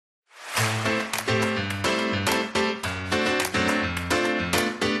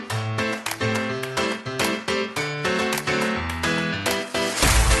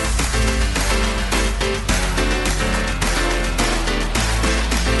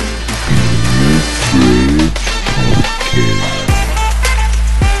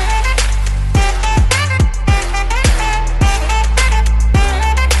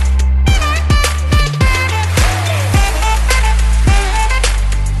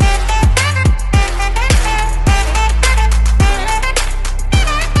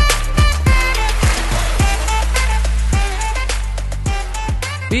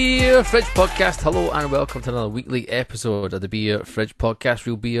Beer Fridge Podcast. Hello and welcome to another weekly episode of the Beer Fridge Podcast.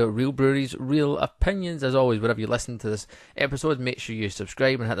 Real beer, real breweries, real opinions. As always, wherever you listen to this episode, make sure you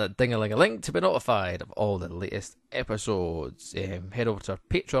subscribe and hit that ding-a-ling-a-ling to be notified of all the latest episodes. Head over to our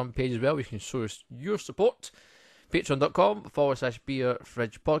Patreon page as well. You can show us your support. Patreon.com/Beer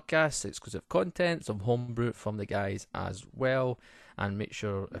Fridge Podcast. Exclusive content, some homebrew from the guys as well. And make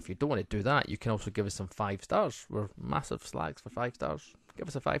sure, if you don't want to do that, you can also give us some 5 stars. We're massive slags for 5 stars. Give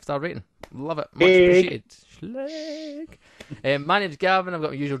us a 5-star rating. Love it. Much appreciated. Schlag. My name's Gavin. I've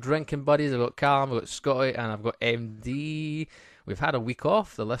got my usual drinking buddies. I've got Callum, I've got Scotty, and I've got MD. We've had a week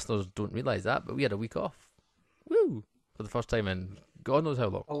off. The listeners don't realise that, but we had a week off. Woo! For the first time in God knows how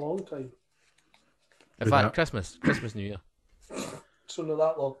long. A long time. In fact, Christmas, New Year. So not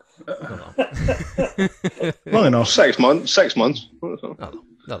that long. Long enough. 6 months. 6 months.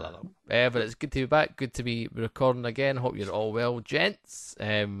 Not long. But it's good to be back. Good to be recording again. Hope you're all well, gents.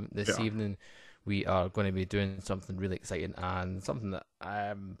 This evening we are going to be doing something really exciting and something that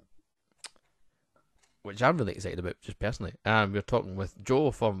which I'm really excited about, just personally. And we're talking with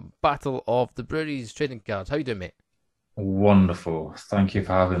Joe from Battle of the Breweries trading cards. How you doing, mate? Wonderful. Thank you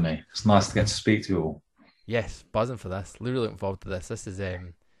for having me. It's nice to get to speak to you all. Yes, buzzing for this. Really looking forward to this. This is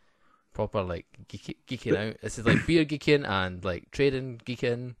proper like geeking out. This is like beer geeking and like trading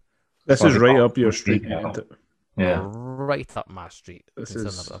geeking. This is right up your street. Yeah. Right up my street. I've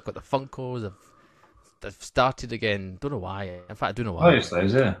got the Funkos. I've started again. Don't know why. In fact, I do know why. Oh, yes,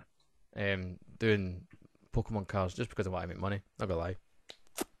 those, yeah. Doing Pokemon cards just because I want to make money. Not gonna lie.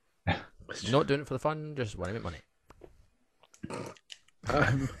 Not doing it for the fun. Just want to make money.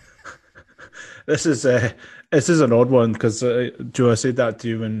 This is an odd one because Joe, I said that to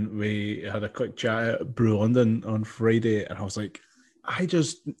you when we had a quick chat at Brew London on Friday, and I was like, I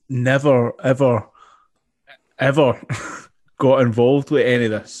just never ever got involved with any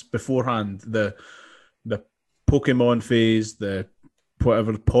of this beforehand. The Pokemon phase, the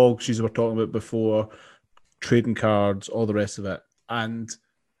whatever Pogs you were talking about before, trading cards, all the rest of it, and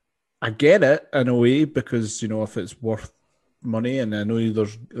I get it in a way because if it's worth money, and I know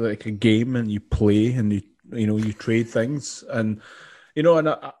there's like a game and you play and you trade things, and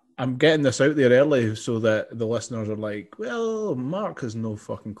I'm getting this out there early so that the listeners are like, well, Mark has no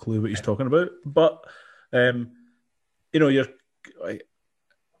fucking clue what he's talking about, but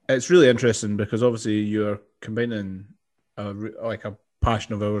it's really interesting because obviously you're combining a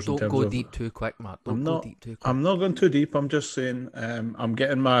passion of ours. Don't go deep too quick, Mark. Don't go deep too quick. I'm not going too deep. I'm just saying I'm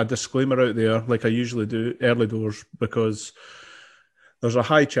getting my disclaimer out there like I usually do early doors because there's a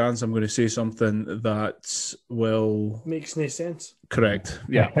high chance I'm going to say something that will... Makes no sense. Correct.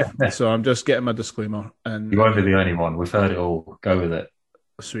 Yeah. So I'm just getting my disclaimer. And you won't be the only one. We've heard it all. Go with it.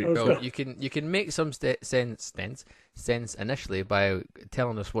 Sweet. Well, you can make some sense initially by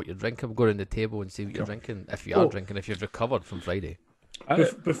telling us what you're drinking. We'll go around the table and see what you're drinking. If you are drinking, if you've recovered from Friday.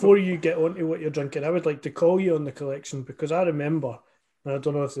 Before you get on to what you're drinking, I would like to call you on the collection because I remember, and I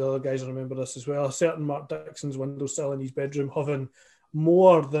don't know if the other guys remember this as well, a certain Mark Dixon's windowsill in his bedroom having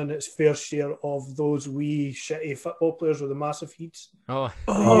more than its fair share of those wee shitty football players with the massive heats.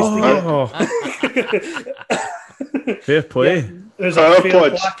 Fair play. Yeah, there's a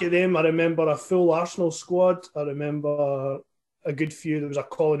fair whack of them. I remember a full Arsenal squad. I remember a good few. There was a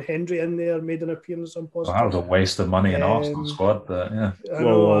Colin Hendry in there, made an appearance on positive. That was a waste of money in Arsenal squad, but yeah.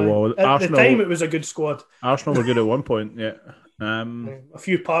 Whoa. At Arsenal, the time, it was a good squad. Arsenal were good at one point, yeah. A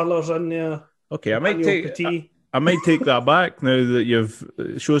few parlours in there. Okay, I might take that back now that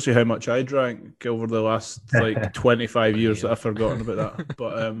it shows you how much I drank over the last 25 years that I've forgotten about that.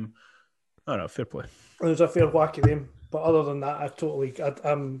 But I don't know, fair play. There's a fair whack of them. But other than that,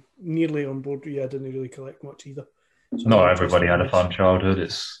 I'm nearly on board with you. I didn't really collect much either. So not everybody had a fun childhood.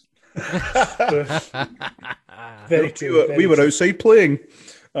 It's very true. We were outside playing.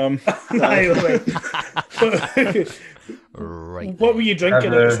 Right. What were you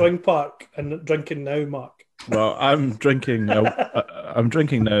drinking at the swing park and drinking now, Mark? Well, I'm drinking now.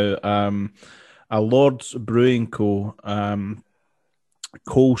 A Lord's Brewing Co.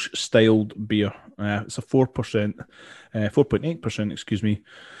 Kolsch styled beer. It's a 4%, 4.8%, excuse me.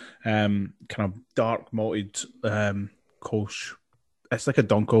 Kind of dark malted Kolsch. It's like a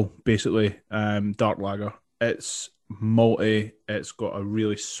Dunkel, basically. Dark lager. It's malty. It's got a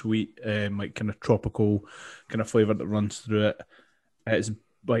really sweet, kind of tropical kind of flavour that runs through it.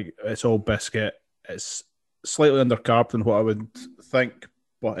 It's all biscuit. It's slightly undercarb than what I would think,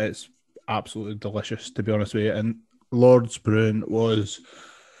 but it's absolutely delicious, to be honest with you. And Lord's Brewing was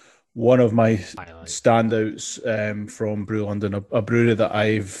one of my standouts from Brew London, a brewery that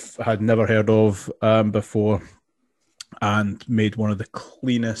I've had never heard of before. and made one of the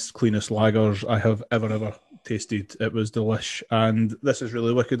cleanest lagers I have ever tasted. It was delish, and this is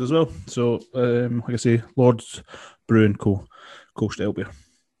really wicked as well. So, like I say, Lord's Brewing Co. Coast Ale beer.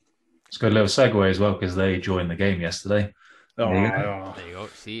 It's a good little segue as well because they joined the game yesterday. Oh, There you go. oh. There you go.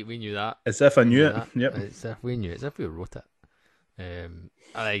 See, we knew that. As if I We knew it. that. Yep. As if we knew it. As if we wrote it.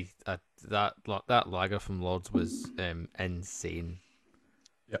 That lager from Lords was insane.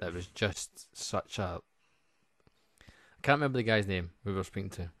 Yep. It was just such a. I can't remember the guy's name we were speaking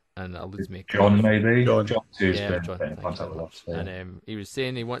to, and it eludes me. John, maybe. John. Who's Yeah, been John. in Thank you contact very with much. us. So. And he was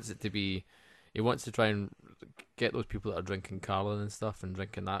saying he wants to try and get those people that are drinking Carlin and stuff and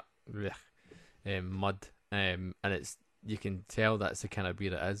drinking that mud. And you can tell that's the kind of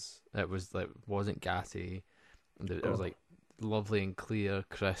beer it is. It was like wasn't gassy. It was like lovely and clear,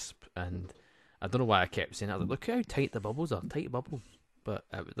 crisp, and I don't know why I kept saying that. I was like, look how tight the bubbles are, tight bubbles. But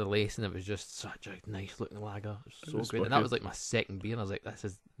the lacing, it was just such a nice looking lager. It was so good. And that was like my second beer, and I was like, this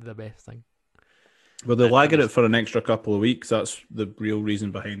is the best thing. Well, they lager it for an extra couple of weeks. That's the real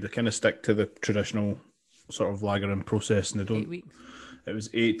reason behind it. They kind of stick to the traditional sort of lagering process, and they don't. 8 weeks. It was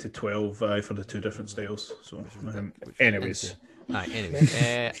 8 to 12 for the two different styles. So, anyways.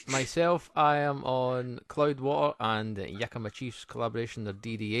 Myself, I am on Cloudwater and Yakima Chiefs collaboration, their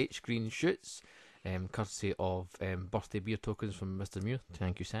DDH Green Shoots, courtesy of birthday beer tokens from Mr. Muir.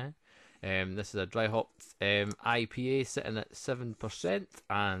 Thank you, Sam. This is a dry hopped IPA sitting at 7%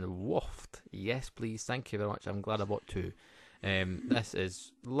 and waft. Yes, please. Thank you very much. I'm glad I bought two. This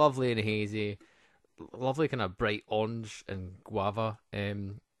is lovely and hazy. Lovely kind of bright orange and guava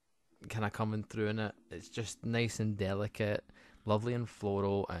kind of coming through in it. It's just nice and delicate, lovely and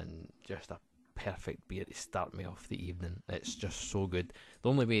floral, and just a perfect beer to start me off the evening. It's just so good. The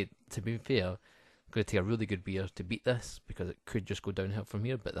only way, to be fair, I'm going to take a really good beer to beat this because it could just go downhill from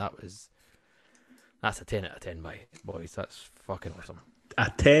here, but that's a 10 out of 10, boys. That's fucking awesome. A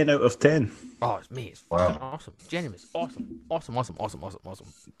 10 out of 10. Oh, it's me. It's fucking awesome. Genuine. It's awesome. Awesome.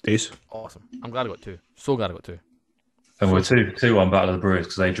 Days. Awesome. I'm glad I got two. So glad I got two. And we're 2-1 Battle of the Brewers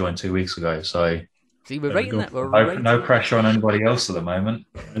because they joined 2 weeks ago. So see, we're writing that. We're no pressure on anybody else at the moment.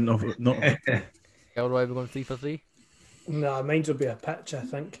 No. Elroy, we're going 3 for 3. Nah, mine will be a pitch, I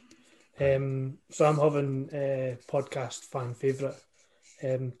think. So I'm having podcast fan favourite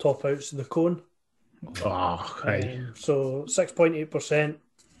top outs of the cone. Oh, hey. So 6.8%.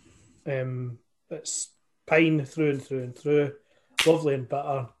 It's pine through and through. Lovely and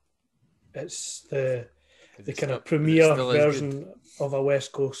bitter. It's the kind of premier version of a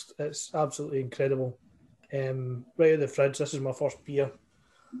West Coast. It's absolutely incredible. Right out of the fridge. This is my first beer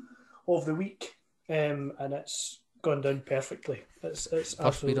of the week, and it's gone down perfectly. It's first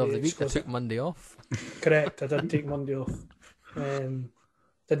beer of the week. I took Monday off. Correct. I did take Monday off.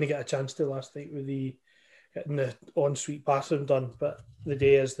 Didn't get a chance to last night with getting the ensuite bathroom done, but the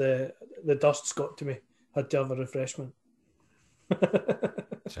day as the dust's got to me, had to have a refreshment.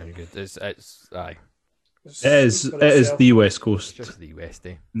 Sounds good. It's aye. It is the West Coast. It's just the West,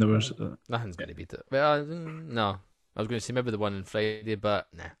 eh? Nothing's going to beat it. Well, no. I was going to say maybe the one on Friday, but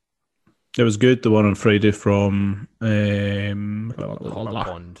nah. It was good, the one on Friday from Hollow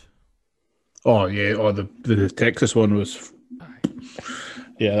Pond. Oh yeah, the Texas one was.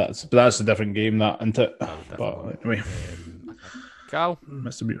 Yeah, that's a different game, that, isn't it? But anyway, Cal,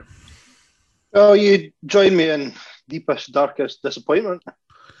 Mr. Beer. Oh, you join me in deepest, darkest disappointment,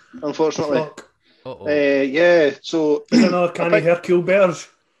 unfortunately. Yeah, so... Another can of Hercule Bears.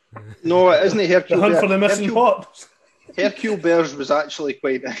 No, it isn't Hercule The Hunt Bears. for the Missing Pops. Hercule Bears was actually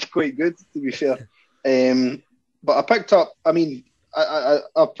quite good, to be fair. But I picked up, I mean, I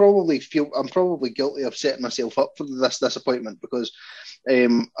probably feel I'm probably guilty of setting myself up for this disappointment because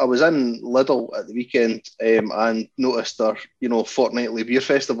I was in Lidl at the weekend and noticed their fortnightly beer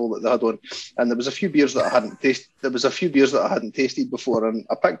festival that they had on, and there was a few beers that I hadn't tasted. There was a few beers that I hadn't tasted before, and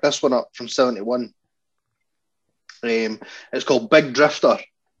I picked this one up from 71. It's called Big Drifter,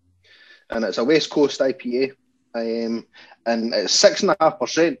 and it's a West Coast IPA, and it's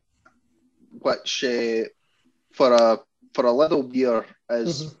 6.5%, which for a Lidl beer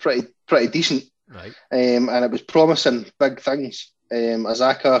is pretty decent. Right. And it was promising big things.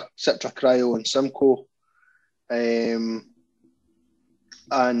 Azaka, Citra Cryo, and Simcoe. And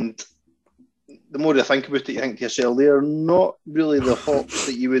the more you think about it, you think to yourself, they're not really the hops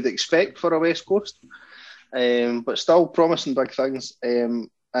that you would expect for a West Coast, but still promising big things. And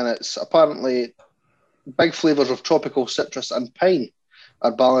it's apparently big flavours of tropical citrus and pine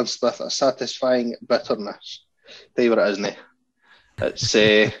are balanced with a satisfying bitterness. Tell you what it is, isn't it? It's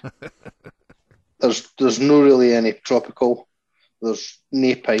there's no really any tropical. There's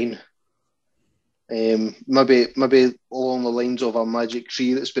no pine. Maybe along the lines of a magic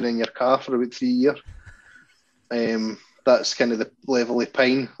tree that's been in your car for about 3 years. That's kind of the level of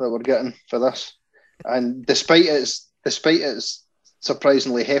pine that we're getting for this. And despite its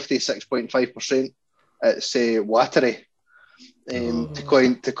surprisingly hefty 6.5%, it's watery. To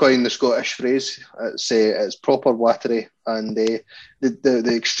coin the Scottish phrase, it's proper watery. And the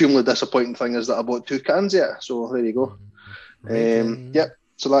extremely disappointing thing is that I bought 2 cans yet. So there you go. Yep.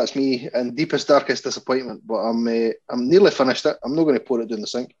 So that's me in deepest, darkest disappointment. But I'm nearly finished it. I'm not going to pour it down the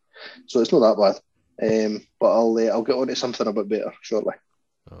sink, so it's not that bad. But I'll get on to something a bit better shortly.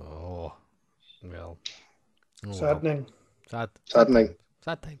 Oh, well. Saddening. Saddening.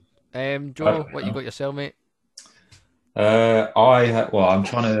 Sad time. Joe, what you got yourself, mate? I'm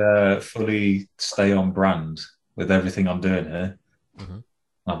trying to fully stay on brand with everything I'm doing here. Mm-hmm.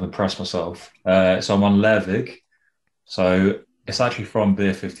 I've impressed myself. So I'm on Lervig. So it's actually from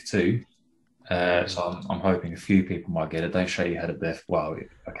Beer 52. So I'm hoping a few people might get it. Don't shake your head at Beer. Well,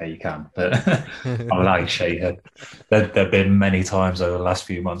 okay, you can, but I'm allowed to shake your head. There've been many times over the last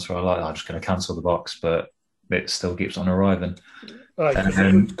few months where I'm just going to cancel the box, but it still keeps on arriving.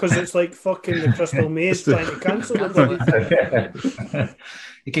 Because it's like fucking the Crystal Maze trying to cancel it.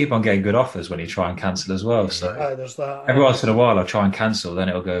 You keep on getting good offers when you try and cancel as well. So there's that. Every once in a while, I'll try and cancel, then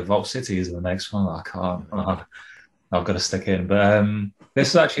it'll go Vault City is the next one. I can't. I've got to stick in. But this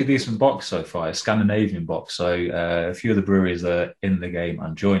is actually a decent box so far, a Scandinavian box. So a few of the breweries are in the game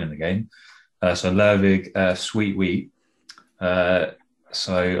and joining the game. So Lervig Sweet Wheat.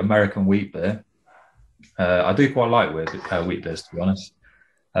 So American wheat beer. I do quite like wheat beers, to be honest.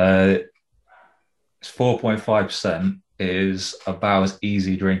 It's 4.5%. Is about as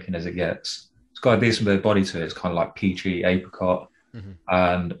easy drinking as it gets. It's got a decent bit of body to it. It's kind of like peachy apricot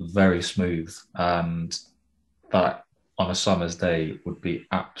and very smooth. And that on a summer's day would be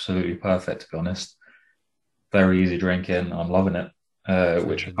absolutely perfect, to be honest. Very easy drinking. I'm loving it,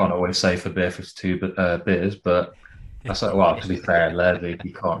 which I can't always say for Beer 52 beers, but that's like, well, to be fair, Lervig,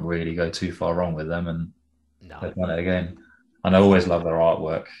 you can't really go too far wrong with them, and they've done it again. And I always love their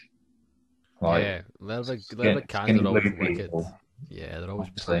artwork. Lervig cans are always wicked. Yeah, they're always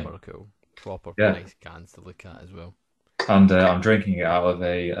proper cool. Proper nice cans to look at as well. And I'm drinking it out of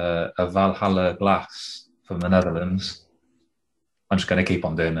a Valhalla glass from the Netherlands. I'm just going to keep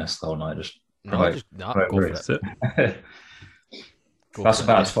on doing this the whole night. Go for it. That's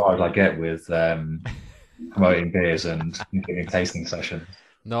about as far as I get with promoting beers and giving tasting sessions.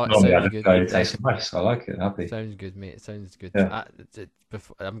 No, it normally I sounds just good. go tasting nice. I like it. Happy. Sounds good, mate. It sounds good. Yeah.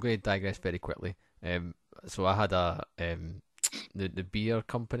 I'm going to digress very quickly. So I had a the beer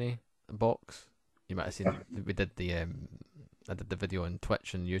company box. You might have seen. We did I did the video on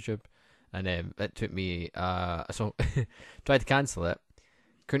Twitch and YouTube, and it took me. So tried to cancel it.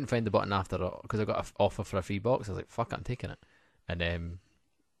 Couldn't find the button after it because I got an offer for a free box. I was like, "Fuck it, I'm taking it." And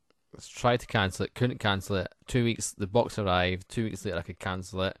tried to cancel it, couldn't cancel it. 2 weeks, the box arrived. 2 weeks later, I could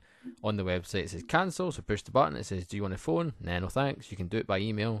cancel it. On the website, it says cancel, so push the button. It says, do you want a phone? Nah, no thanks. You can do it by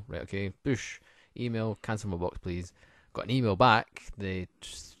email. Right, okay, push, email, cancel my box, please. Got an email back 3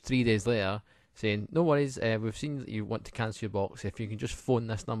 days later saying, no worries, we've seen that you want to cancel your box. If you can just phone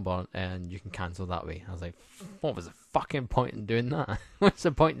this number and you can cancel that way. I was like, what was the fucking point in doing that? What's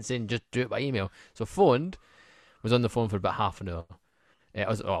the point in saying just do it by email? So phoned, was on the phone for about half an hour.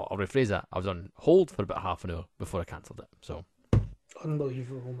 I'll rephrase that. I was on hold for about half an hour before I cancelled it. So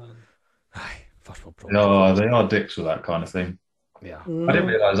unbelievable, man. Aye, first world problem. No, they are dicks with that kind of thing. Yeah. I didn't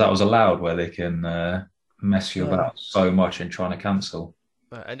realise that was allowed, where they can mess you about so much in trying to cancel.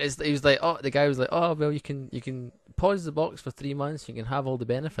 And he was like, the guy was like, oh well, you can pause the box for 3 months. You can have all the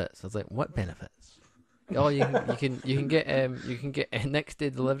benefits. I was like, what benefits? Oh, you can get next day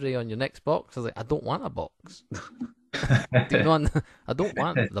delivery on your next box. I was like, I don't want a box. I don't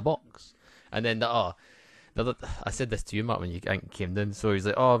want the box. And then I said this to you, Mark, when you came in. So he's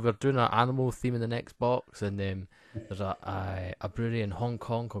like, oh, we're doing an animal theme in the next box, and there's a brewery in Hong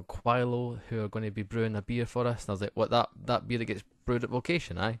Kong called Quilo who are going to be brewing a beer for us. And I was like, what, that beer that gets brewed at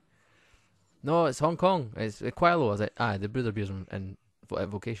Vocation, aye? No, it's Hong Kong. It's Quilo. I was like, aye, they brew their beers at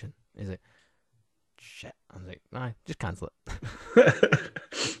Vocation. He's like, shit. I was like, aye, just cancel it.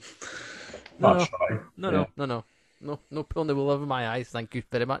 No, pulling the wool over my eyes. Thank you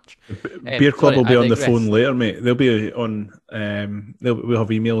very much. Beer Club will be on the phone later, mate. They'll be on. We'll have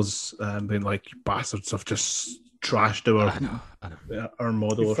emails being like, bastards have just trashed our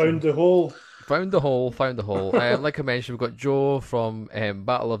model. You found the hole. Found the hole. Like I mentioned, we've got Joe from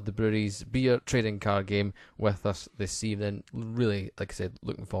Battle of the Breweries beer trading card game with us this evening. Really, like I said,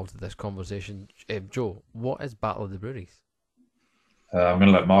 looking forward to this conversation. Joe, what is Battle of the Breweries? I'm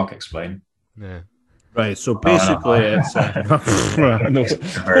going to let Mark explain. Yeah. Right. So basically, it's no.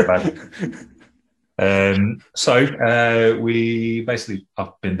 Very bad. We basically,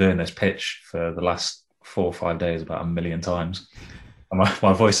 I've been doing this pitch for the last 4 or 5 days about 1,000,000 times. And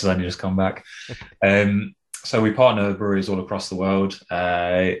my voice has only just come back. So we partner with breweries all across the world.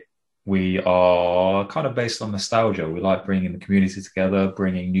 We are kind of based on nostalgia. We like bringing the community together,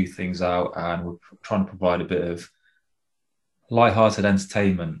 bringing new things out, and we're trying to provide a bit of light-hearted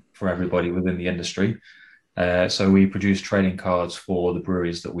entertainment for everybody within the industry. So we produce trading cards for the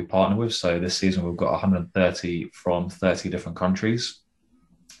breweries that we partner with. So this season we've got 130 from 30 different countries.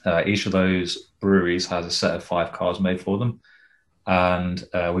 Each of those breweries has a set of 5 cards made for them. And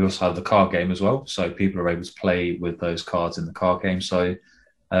we also have the card game as well. So people are able to play with those cards in the card game. So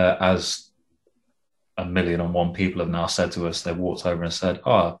as 1,000,001 people have now said to us, they walked over and said,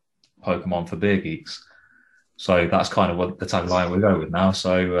 Pokemon for beer geeks. So that's kind of what the tagline we go with now.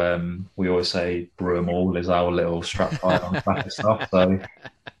 So we always say brew 'em all is our little strap line on the back of stuff. So,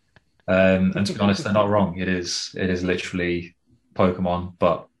 and to be honest, they're not wrong. It is literally Pokemon,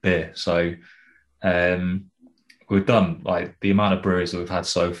 but beer. So we've done like the amount of breweries that we've had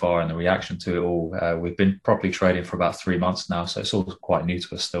so far and the reaction to it all. We've been properly trading for about 3 months now. So it's all quite new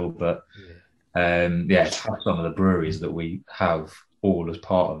to us still. But it's some of the breweries that we have all as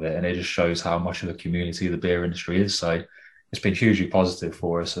part of it, and it just shows how much of a community the beer industry is. So it's been hugely positive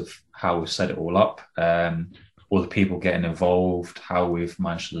for us of how we've set it all up, all the people getting involved, how we've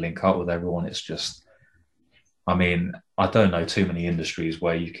managed to link up with everyone. It's just, I mean, I don't know too many industries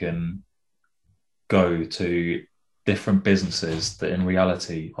where you can go to different businesses that in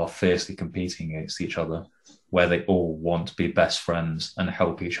reality are fiercely competing against each other, where they all want to be best friends and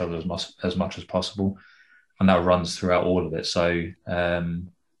help each other as much as possible. And that runs throughout all of it. So,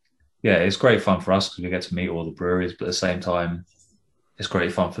 it's great fun for us because we get to meet all the breweries, but at the same time, it's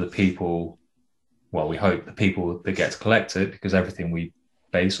great fun for the people. Well, we hope the people that get to collect it, because everything we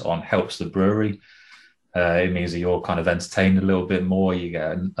base on helps the brewery. It means that you're kind of entertained a little bit more. You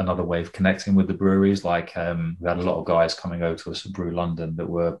get another way of connecting with the breweries. Like we had a lot of guys coming over to us at Brew London that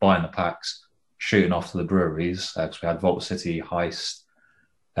were buying the packs, shooting off to the breweries, because we had Vault City, Heist,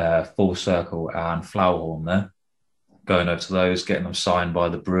 Full Circle and Flowerhorn there, going over to those, getting them signed by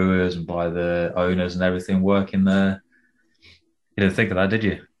the brewers and by the owners and everything, working there. You didn't think of that, did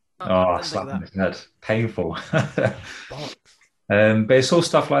you? Slap in the head. Painful. But it's all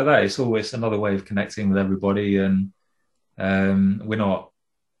stuff like that. It's always another way of connecting with everybody, and we're not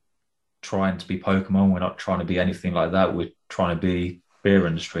trying to be Pokemon. We're not trying to be anything like that. We're trying to be beer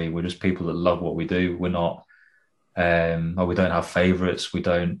industry. We're just people that love what we do. We're not we don't have favorites. We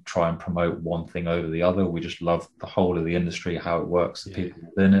don't try and promote one thing over the other. We just love the whole of the industry, how it works, the people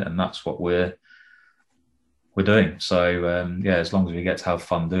within it, and that's what we're doing. So as long as we get to have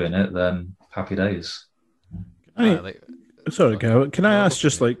fun doing it, then happy days. Sorry, Gav, can I ask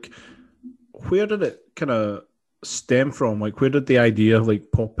just like, where did it kind of stem from? Like, where did the idea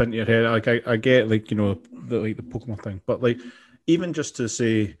like pop into your head? Like, I get like, you know, the Pokemon thing, but like, even just to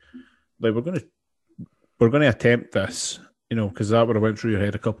say, like, we're going to attempt this, you know, because that would have went through your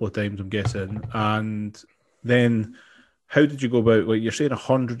head a couple of times, I'm guessing. And then how did you go about, like, you're saying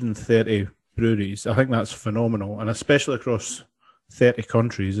 130 breweries? I think that's phenomenal, and especially across 30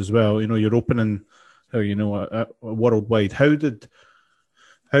 countries as well. You know, you're opening, worldwide. How did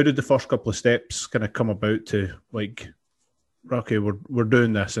the first couple of steps kind of come about to, like, okay, we're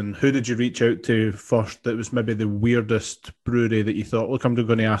doing this? And who did you reach out to first that was maybe the weirdest brewery that you thought, look, I'm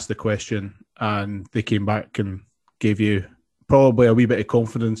going to ask the question, and they came back and gave you probably a wee bit of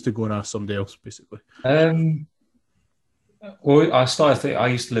confidence to go and ask somebody else, basically? Well, I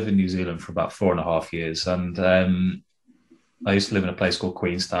used to live in New Zealand for about 4.5 years, and I used to live in a place called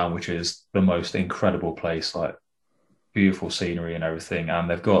Queenstown, which is the most incredible place, like beautiful scenery and everything. And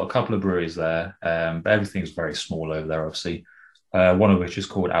they've got a couple of breweries there, but everything's very small over there, obviously. One of which is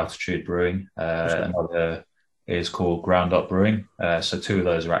called Altitude Brewing. Another is called Ground Up Brewing. So 2 of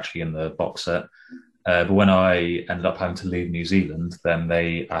those are actually in the box set. But when I ended up having to leave New Zealand, then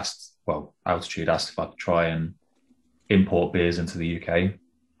Altitude asked if I could try and import beers into the UK.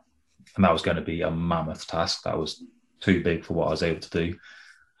 And that was going to be a mammoth task. That was too big for what I was able to do.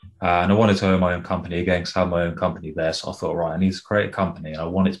 And I wanted to own my own company again, because I have my own company there. So I thought, right, I need to create a company. I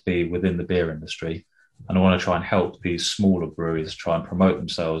want it to be within the beer industry. And I want to try and help these smaller breweries try and promote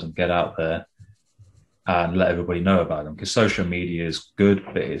themselves and get out there and let everybody know about them. Because social media is good,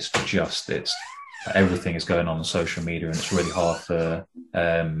 but it's everything is going on social media, and it's really hard for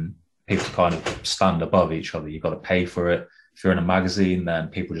people to kind of stand above each other. You've got to pay for it. If you're in a magazine, then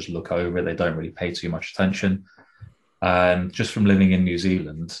people just look over it. They don't really pay too much attention. And just from living in New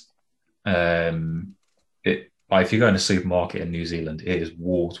Zealand, like if you go in a supermarket in New Zealand, it is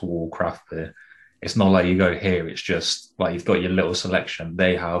wall to wall craft beer. It's not like you go here, it's just like you've got your little selection.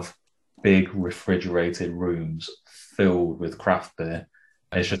 They have big refrigerated rooms filled with craft beer.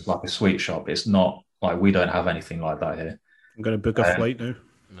 And it's just like a sweet shop. It's not like we don't have anything like that here. I'm going to book a flight now.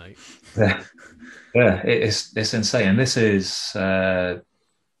 Right. Yeah, it's insane. And this is 6-7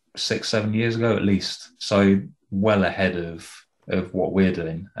 years ago at least. So well ahead of what we're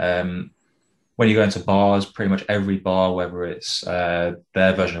doing. When you go into bars, pretty much every bar, whether it's their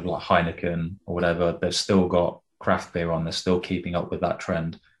version of like Heineken or whatever, they've still got craft beer on. They're still keeping up with that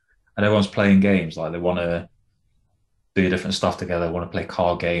trend. And everyone's playing games. Like they want to do different stuff together, want to play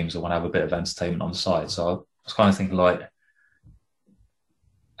card games, or want to have a bit of entertainment on the side. So I was kind of thinking like,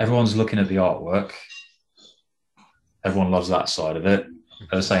 everyone's looking at the artwork. Everyone loves that side of it.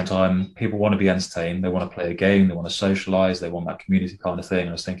 At the same time, people want to be entertained. They want to play a game. They want to socialize. They want that community kind of thing. And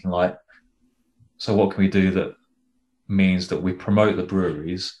I was thinking like, so what can we do that means that we promote the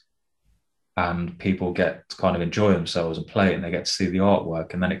breweries and people get to kind of enjoy themselves and play it and they get to see the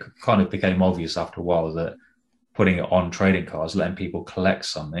artwork. And then it kind of became obvious after a while that putting it on trading cards, letting people collect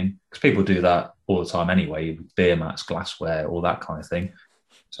something, because people do that all the time anyway, beer mats, glassware, all that kind of thing.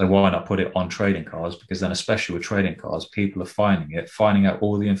 So why not put it on trading cards? Because then, especially with trading cards, people are finding out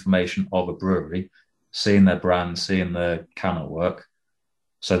all the information of a brewery, seeing their brand, seeing the can artwork.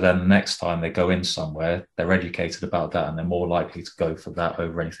 So then the next time they go in somewhere, they're educated about that and they're more likely to go for that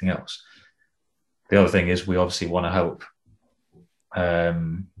over anything else. The other thing is we obviously want to help.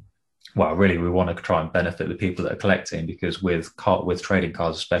 Really, we want to try and benefit the people that are collecting, because with trading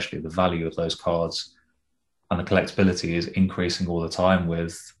cards, especially, the value of those cards and the collectability is increasing all the time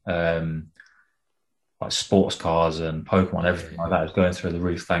with like sports cards and Pokemon, everything like that is going through the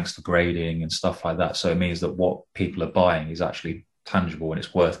roof thanks to grading and stuff like that. So it means that what people are buying is actually tangible and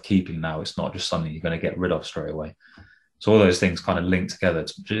it's worth keeping now. It's not just something you're going to get rid of straight away. So all those things kind of linked together.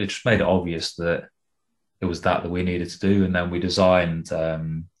 It just made it obvious that it was that we needed to do. And then we designed,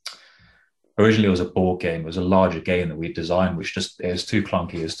 originally it was a board game. It was a larger game that we designed, which it was too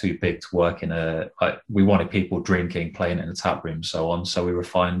clunky. It was too big to work in we wanted people drinking, playing it in a tap room, so on. So we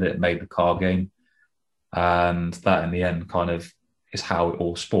refined it, made the card game. And that in the end kind of is how it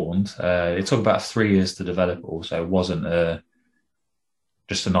all spawned. It took about 3 years to develop it all. So it wasn't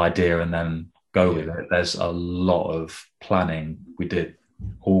just an idea and then go with it. There's a lot of planning we did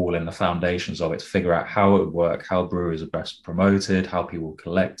all in the foundations of it to figure out how it would work, how breweries are best promoted, how people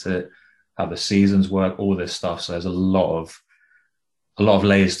collect it, how the seasons work, all this stuff. So there's a lot of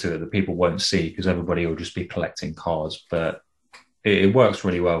layers to it that people won't see because everybody will just be collecting cards, but it works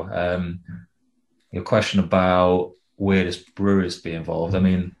really well. Your question about where does breweries be involved? I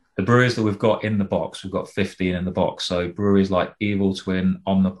mean, the breweries that we've got in the box, we've got 15 in the box. So breweries like Evil Twin,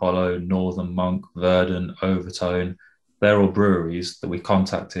 Omnipollo, Northern Monk, Verdant, Overtone, they're all breweries that we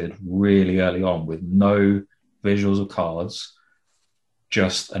contacted really early on with no visuals or cards,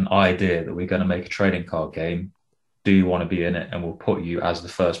 just an idea that we're going to make a trading card game. Do you want to be in it? And we'll put you as the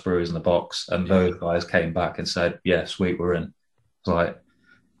first breweries in the box. And those guys came back and said, yeah, sweet, we're in. It's like,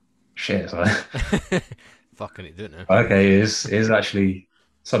 shit. Fucking it, don't know. Okay, is actually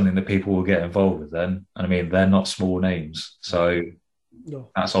something that people will get involved with then. And I mean, they're not small names. So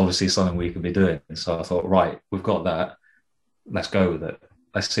that's obviously something we could be doing. And so I thought, right, we've got that. Let's go with it.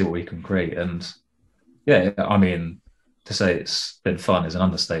 Let's see what we can create. And yeah, I mean, to say it's been fun is an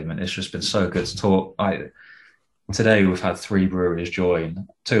understatement. It's just been so good to talk. Today we've had 3 breweries join.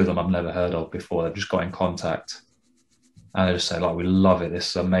 2 of them I've never heard of before. They've just got in contact. And they just say, like, we love it. This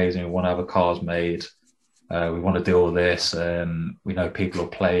is amazing. We want to have a cars made. We want to do all this. And we know people will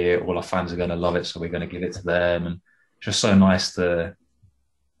play it. All our fans are going to love it. So we're going to give it to them. And it's just so nice to...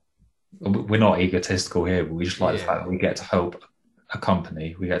 We're not egotistical here, but we just like the fact that we get to help a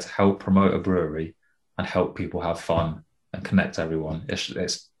company. We get to help promote a brewery and help people have fun and connect everyone.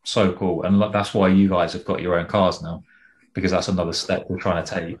 It's so cool. And that's why you guys have got your own cars now, because that's another step we're trying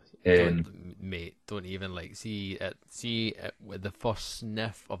to take in... Mate, don't even see it with the first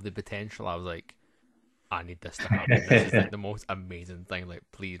sniff of the potential. I was like, I need this to happen. This is like the most amazing thing. Like,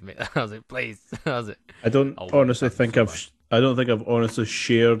 please, mate. I was like, please. I don't honestly think I've honestly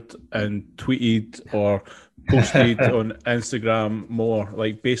shared and tweeted or posted on Instagram more.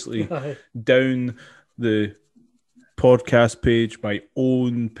 Like, basically down the podcast page, my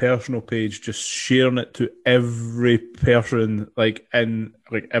own personal page, just sharing it to every person,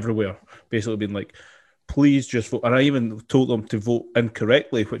 everywhere. Basically being like, please just vote. And I even told them to vote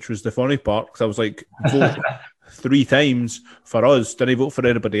incorrectly, which was the funny part, because I was like, vote 3 times for us. Didn't vote for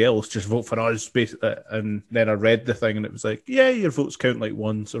anybody else, just vote for us, basically. And then I read the thing and it was like, yeah, your votes count like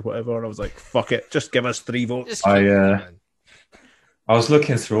once or whatever. And I was like, fuck it, just give us 3 votes. Just keep going. I was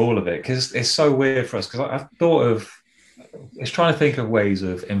looking through all of it because it's so weird for us, because I thought of, it's trying to think of ways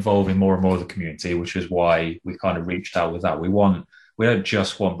of involving more and more of the community, which is why we kind of reached out with that. We don't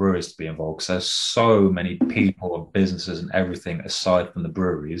just want brewers to be involved, because there's so many people and businesses and everything aside from the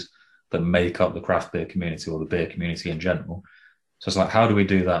breweries that make up the craft beer community or the beer community in general. So it's like, how do we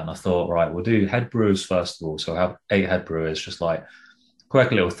do that? And I thought, right, we'll do head brewers first of all. So have 8 head brewers, just like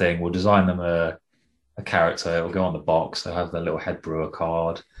quirky little thing. We'll design them a character. It'll go on the box. They'll have their little head brewer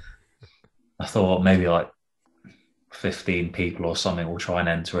card. I thought maybe like 15 people or something will try and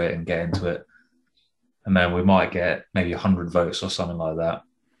enter it and get into it. And then we might get maybe 100 votes or something like that.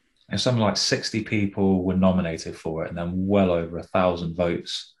 And something like 60 people were nominated for it, and then well over 1,000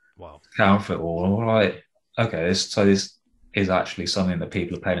 votes Wow. to count for it all. And we're like, okay, this is actually something that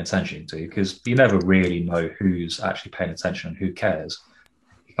people are paying attention to, because you never really know who's actually paying attention and who cares.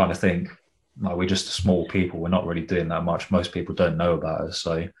 You kind of think, like, we're just small people. We're not really doing that much. Most people don't know about us.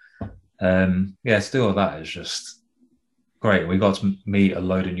 So, to do all that is just great. We got to meet a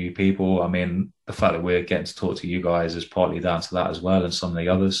load of new people. I mean, the fact that we're getting to talk to you guys is partly down to that as well, and some of the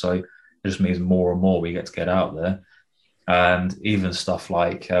others. So it just means more and more we get to get out there. And even stuff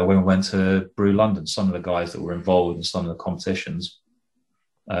like when we went to Brew London, some of the guys that were involved in some of the competitions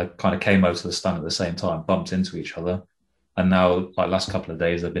kind of came over to the stand at the same time, bumped into each other. And now, like last couple of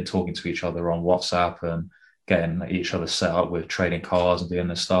days, they've been talking to each other on WhatsApp and getting each other set up with trading cards and doing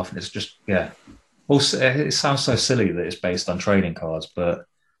this stuff. And it's just, Also, it sounds so silly that it's based on trading cards, but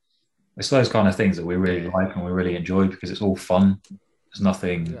it's those kind of things that we really like and we really enjoy, because it's all fun. There's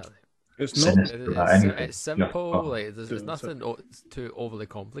nothing sinister about anything. It's simple. Like there's nothing too overly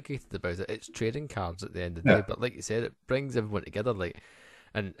complicated about it. It's trading cards at the end of the day. But like you said, it brings everyone together. Like,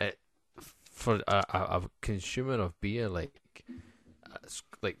 and for a consumer of beer, like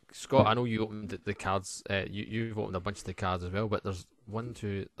Scott, I know you opened the cards. You've opened a bunch of the cards as well. But there's 1,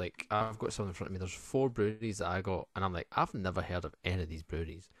 2, like I've got something in front of me. There's 4 breweries that I got, and I'm like, I've never heard of any of these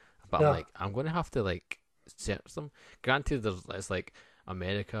breweries. But I'm like, I'm going to have to like search them. Granted, it's like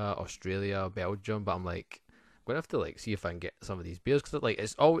America, Australia, Belgium, but I'm like, I'm going to have to like see if I can get some of these beers, because like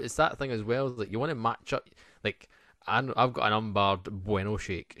it's that thing as well. Like you want to match up. Like I've got an unbarred Bueno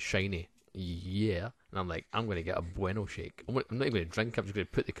Shake shiny. Yeah, and I'm like, I'm going to get a Bueno Shake. I'm not even going to drink. I'm just going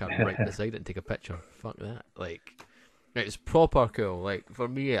to put the card right beside it and take a picture. Fuck that. Like, it's proper cool. Like for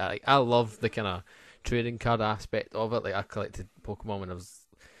me, I love the kind of trading card aspect of it. Like I collected Pokemon when I was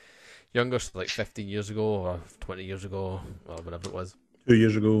younger, so like 15 years ago or 20 years ago or whatever it was. 2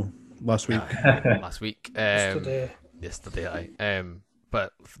 years ago, last week. Yesterday.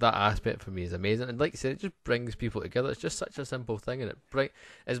 But that aspect for me is amazing, and like you said, it just brings people together. It's just such a simple thing, and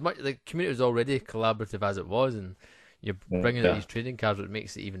as much the community was already collaborative as it was, and you're bringing out these trading cards, which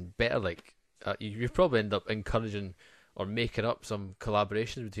makes it even better. Like you probably end up encouraging or making up some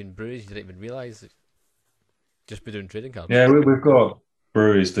collaborations between breweries you didn't even realise, just by doing trading cards. Yeah, we've got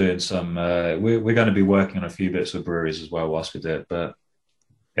breweries doing some. We're going to be working on a few bits with breweries as well whilst we do it. But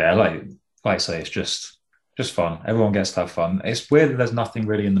yeah, like I say, it's just fun. Everyone gets to have fun. It's weird that there's nothing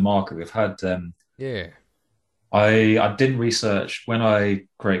really in the market. We've had I didn't research when I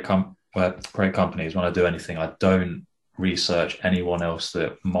create companies. When I do anything, I don't research anyone else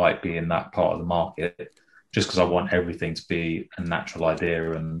that might be in that part of the market, just because I want everything to be a natural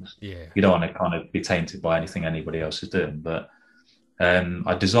idea, and you don't want to kind of be tainted by anything anybody else is doing. But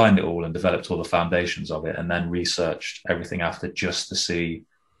I designed it all and developed all the foundations of it, and then researched everything after, just to see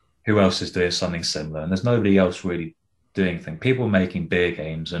who else is doing something similar. And there's nobody else really doing anything. People making beer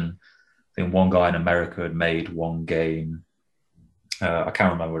games, and I think one guy in America had made one game. I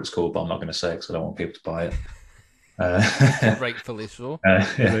can't remember what it's called, but I'm not going to say it because I don't want people to buy it. Rightfully so.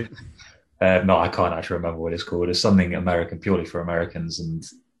 No, I can't actually remember what it's called. It's something American, purely for Americans, and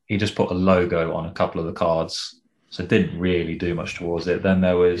he just put a logo on a couple of the cards, so it didn't really do much towards it. Then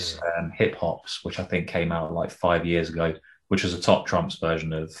there was Hip Hops, which I think came out like 5 years ago, which is a Top Trumps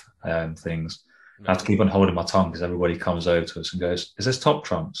version of things. I have to keep on holding my tongue because everybody comes over to us and goes, "Is this Top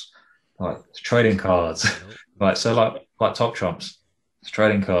Trumps?" Like, it's trading cards. Like Top Trumps, it's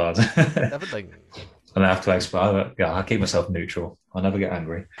trading cards. Everything. And I have to explain. I keep myself neutral. I never get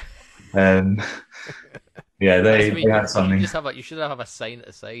angry. They had something. You should have a sign at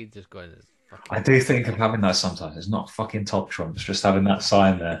the side just going. I do think of having that sometimes. It's not fucking Top Trumps, just having that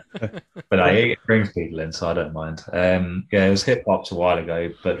sign there. But it brings people in, so I don't mind. It was Hip Hops a while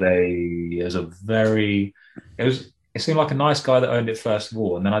ago, but it seemed like a nice guy that owned it first of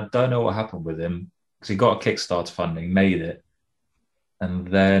all, and then I don't know what happened with him. because he got a Kickstarter funding, made it, and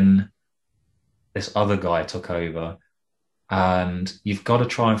then this other guy took over, and you've got to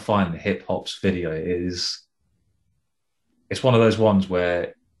try and find the hip hops video. It's one of those ones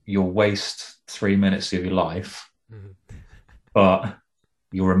where you'll waste 3 minutes of your life, but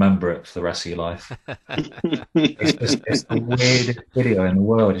you'll remember it for the rest of your life. It's the weirdest video in the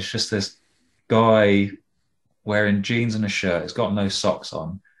world. It's just this guy wearing jeans and a shirt. He's got no socks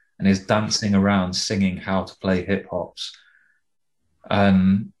on, and he's dancing around singing how to play hip hops.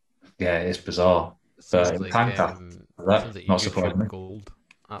 And yeah, it's bizarre. Sounds But like, thank that. sounds like Not YouTube surprisingly. gold.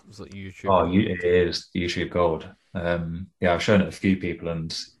 Absolute YouTube Oh, gold. it is YouTube gold. Yeah, I've shown it to a few people,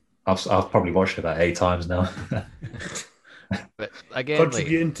 and I've probably watched it about 8 times now. But again, like,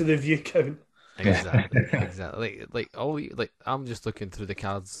 Contributing to the view count. exactly. Like I'm just looking through the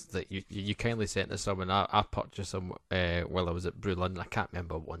cards that you kindly sent us some, and I purchased some while I was at Brew London. I can't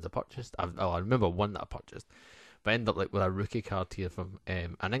remember what ones I purchased. I remember one that I purchased, but I ended up like with a rookie card here from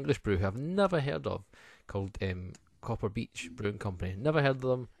an English brew who I've never heard of, called Copper Beach Brewing Company. Never heard of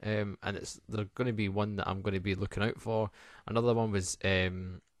them, and they're going to be one that I'm going to be looking out for. Another one was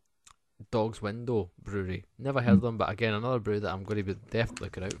Dog's Window Brewery. Never heard of them, but again, another brew that I'm going to be definitely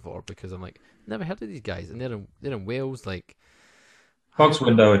looking out for, because I'm like, never heard of these guys, and they're in Wales. Like, Fox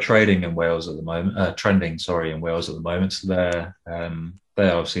Window are trading in Wales at the moment, trending, sorry, in Wales at the moment. So they're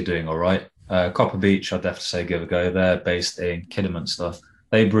obviously doing all right. Copper Beach, I'd definitely say give a go. They're based in Kidderminster.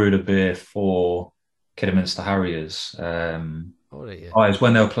 They brewed a beer for Kidderminster Harriers. all right, yeah. Oh, it was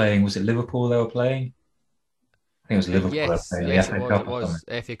when they were playing. Was it Liverpool they were playing? I think it was Liverpool. Yes, they were playing yes, the it FA was. Cup It or was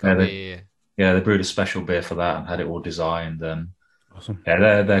something. FA Cup. Yeah, they brewed a special beer for that and had it all designed. And Awesome.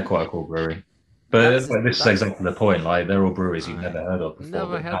 yeah, they're quite a cool brewery. But this is that's- exactly the point. Like, they're all breweries you've never heard of before.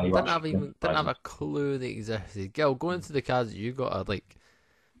 Never but now heard. you Didn't actually have a clue they existed. Gil, going into the cards, you got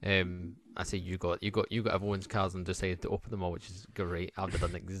I say you got everyone's cards and decided to open them all, which is great. I've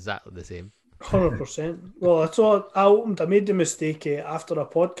done exactly the same. 100%. Well, I made the mistake after a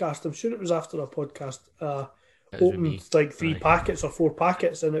podcast. I'm sure it was after a podcast. It was with me. Opened like 3 Aye. packets or 4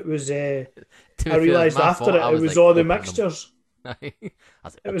 packets, and it was. To be I fair, realised my after fault. it, I it was like, all the open them. mixtures. I was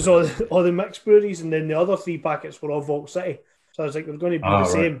like, It was open all the mixed breweries, and then the other 3 packets were all Vault City. So I was like, they're going to be the right.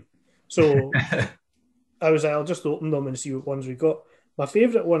 same. So I was like, I'll just open them and see what ones we got. My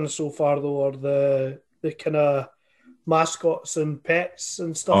favourite ones so far, though, are the kind of mascots and pets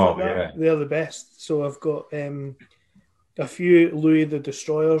and stuff like that. Yeah. They're the best. So I've got a few Louis the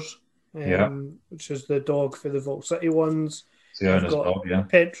Destroyers, which is the dog for the Vault City ones. It's the owner's dog, yeah.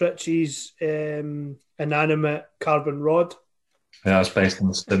 Pet Richie's inanimate carbon rod. Yeah, it's based on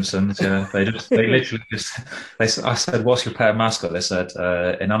The Simpsons. Yeah, they literally just. I said, "What's your pet mascot?" They said,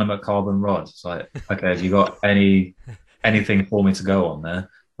 "Inanimate carbon rod." It's like, okay, have you got anything for me to go on there?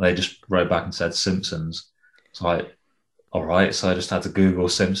 They just wrote back and said Simpsons. It's like, all right. So I just had to Google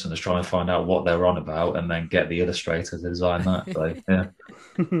Simpsons, try and find out what they're on about, and then get the illustrator to design that. So yeah,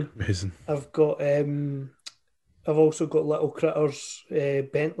 Amazing. I've also got Little Critters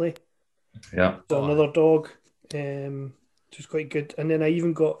Bentley. yeah. So another dog, which is quite good. And then I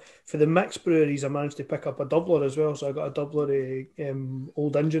even got, for the mixed breweries, I managed to pick up a doubler as well. So I got a doubler of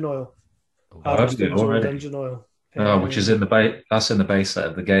Old Engine Oil. Harveston's Old Engine Oil. Which is in the base. That's in the base set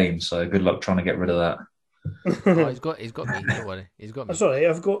of the game. So good luck trying to get rid of that. Oh, he's got me. Don't worry, he's got me. That's all right.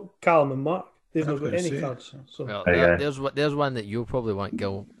 I've got Callum and Mark. They've I not was got gonna any say. cards. So Well, Yeah. there's one that you'll probably want,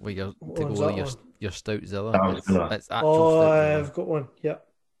 Gil, with your to one's go that with one? your Stoutzilla. Stoutzilla. It's actual Stoutzilla. I've got one. Yep.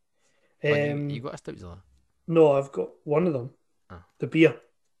 You got a Stoutzilla? No, I've got one of them. Oh. The beer.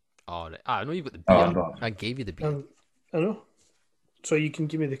 Oh, right. I know you've got the Oh, beer. right. I gave you the beer. I know. So you can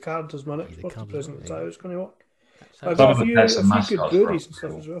give me the card as my next the birthday card as present. well, Is that how it's going to work? Sounds I've got Some of the pets and a few good mascots breweries are and stuff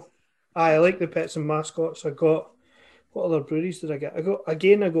cool. as well. I like the pets and mascots. I got, what other breweries did I get? I got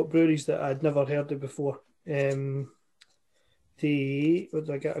breweries that I'd never heard of before. What did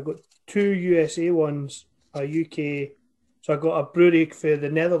I get? I got 2 USA ones, a UK. So I got a brewery for the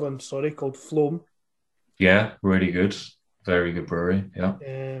Netherlands, called Floam. Yeah, really good. Very good brewery. Yeah.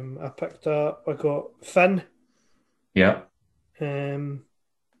 I got Finn Yeah.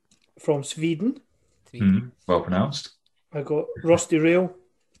 from Sweden. Well pronounced. I got Rusty Rail.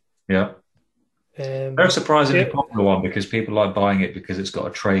 Yeah. They're a surprisingly popular one because people like buying it because it's got a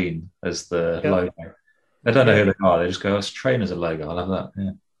train as the logo. They don't know who they are. They just go, "It's train as a logo. I'll have that."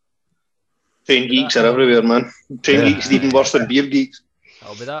 Yeah. Train geeks are everywhere, man. Train geeks are even worse than beer geeks.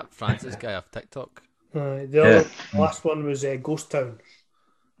 That'll be that Francis guy off TikTok. The last one was Ghost Town.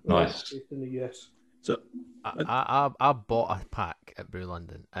 Nice. Based in the US. So I bought a pack at Brew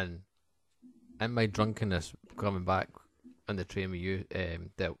London, and in my drunkenness coming back on the train with you,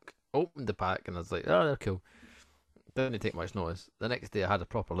 Delk, Opened the pack and I was like, oh, they're cool. Didn't take much notice. The next day I had a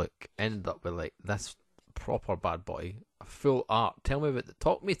proper look. Ended up with like this proper bad boy, full art.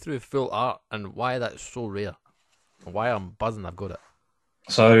 Talk me through full art and why that's so rare, and why I'm buzzing I've got it.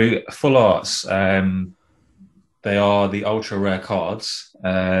 So full arts, they are the ultra rare cards.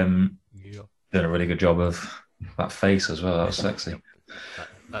 Doing a really good job of that face as well. That's sexy.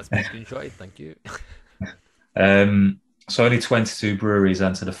 That's been screenshotted. Thank you. So only 22 breweries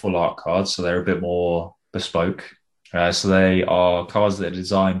enter the full art cards, so they're a bit more bespoke. So they are cards that are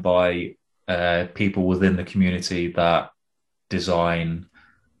designed by people within the community that design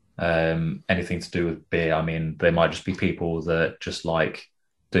anything to do with beer. I mean, they might just be people that just like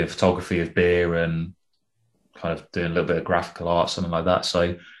doing photography of beer and kind of doing a little bit of graphical art, something like that.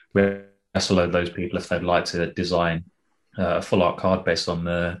 So we asked a load of those people if they'd like to design a full art card based on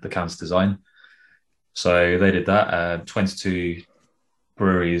the can's design. So they did that. 22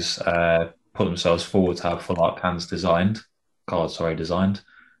 breweries put themselves forward to have full art cards designed.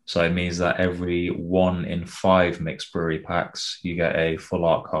 So it means that every 1 in 5 mixed brewery packs, you get a full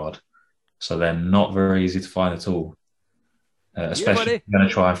art card. So they're not very easy to find at all. Especially if you're going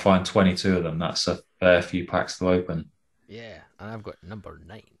to try and find 22 of them. That's a fair few packs to open. Yeah, and I've got number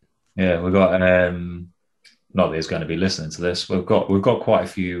 9. Yeah, we've got not that he's going to be listening to this. We've got quite a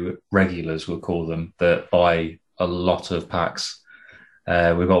few regulars, we'll call them, that buy a lot of packs.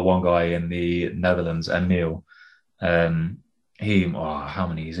 We've got one guy in the Netherlands, Emil. How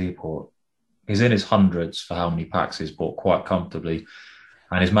many has he bought? He's in his hundreds for how many packs he's bought quite comfortably.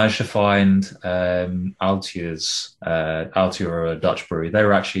 And he's managed to find Altia's. Altia are a Dutch brewery. They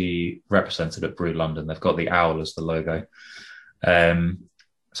were actually represented at Brew London. They've got the owl as the logo.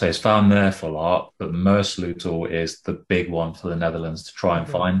 So he's found their full art, but Merslutel is the big one for the Netherlands to try and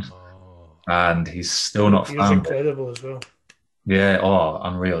find. And he's still not found. He's incredible as well. Yeah,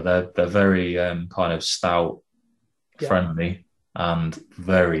 unreal. They're very kind of stout, friendly, and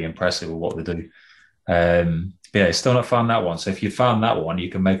very impressive with what they do. Yeah, he's still not found that one. So if you found that one, you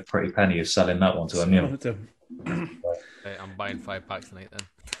can make a pretty penny of selling that one to Emil. I'm buying 5 packs tonight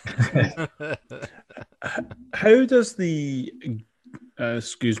then. How does the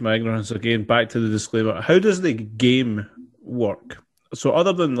excuse my ignorance again, back to the disclaimer, how does the game work? So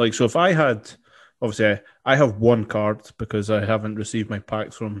other than so if I had, obviously I have one card because I haven't received my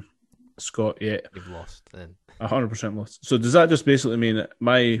packs from Scott yet. You've lost then. 100% lost. So does that just basically mean that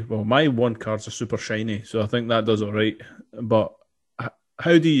my one cards are super shiny, so I think that does all right. But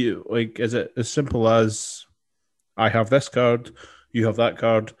how do you, is it as simple as I have this card, you have that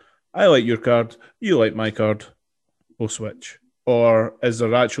card, I like your card, you like my card, we'll switch? Or is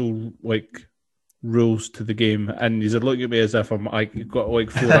there actual rules to the game? And he's looking at me as if I got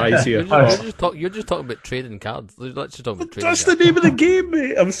 4 eyes here. You're just talking about trading cards. Let's just talk about trading That's cards. the name of the game,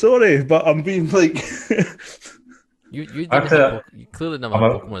 mate. I'm sorry, but I'm being You clearly never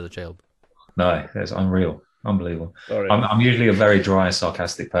had Pokemon as a child. No, it's unreal. Unbelievable. Sorry. I'm usually a very dry and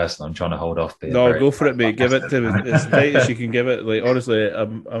sarcastic person. I'm trying to hold off. No, go for it, mate. Give it to as tight as you can give it. Honestly,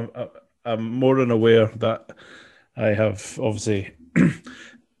 I'm more than aware that I have obviously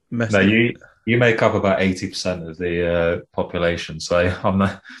missed. No, you make up about 80% of the population, so I'm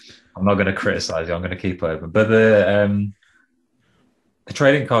not going to criticize you. I'm going to keep it open. But the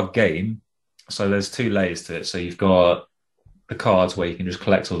trading card game. So there's 2 layers to it. So you've got the cards where you can just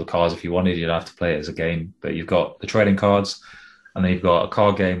collect all the cards if you wanted. You don't have to play it as a game. But you've got the trading cards, and then you've got a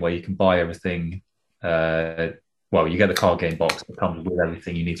card game where you can buy everything. You get the card game box that comes with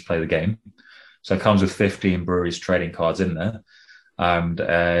everything you need to play the game. So it comes with 15 breweries trading cards in there. And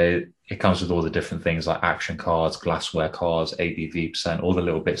it comes with all the different things like action cards, glassware cards, ABV %, all the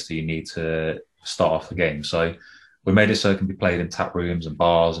little bits that you need to start off the game. So we made it so it can be played in tap rooms and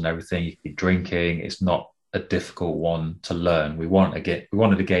bars and everything. You can be drinking. It's not a difficult one to learn. We wanted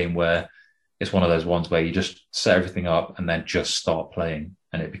a game where it's one of those ones where you just set everything up and then just start playing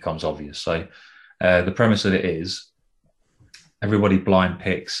and it becomes obvious. So the premise of it is everybody blind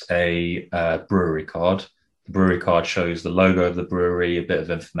picks a brewery card. The brewery card shows the logo of the brewery, a bit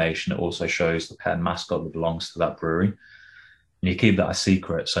of information. It also shows the pet mascot that belongs to that brewery. And you keep that a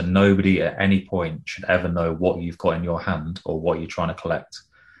secret, so nobody at any point should ever know what you've got in your hand or what you're trying to collect.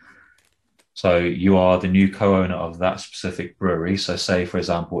 So you are the new co-owner of that specific brewery. So say, for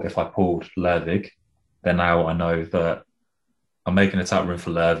example, if I pulled Lervig, then now I know that I'm making a tap room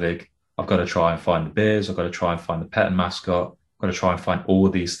for Lervig. I've got to try and find the beers. I've got to try and find the pet and mascot. I've got to try and find all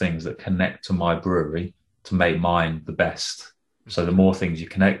these things that connect to my brewery to make mine the best. So the more things you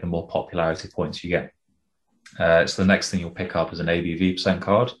connect, the more popularity points you get. So the next thing you'll pick up is an ABV %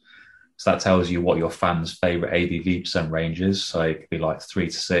 card. So that tells you what your fans' favorite ABV percent range is. So it could be like 3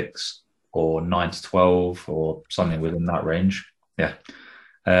 to 6 or 9 to 12 or something within that range. Yeah.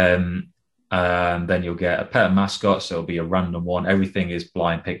 And then you'll get a pet mascot. So it'll be a random one. Everything is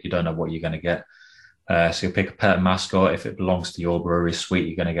blind pick. You don't know what you're going to get. So you'll pick a pet mascot. If it belongs to your brewery suite,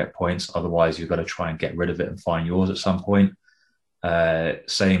 you're going to get points. Otherwise, you've got to try and get rid of it and find yours at some point.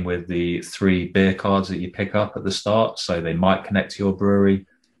 Same with the 3 beer cards that you pick up at the start. So they might connect to your brewery.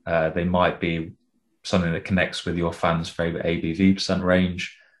 They might be something that connects with your fans' favorite ABV percent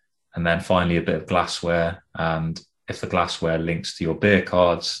range. And then finally, a bit of glassware. And if the glassware links to your beer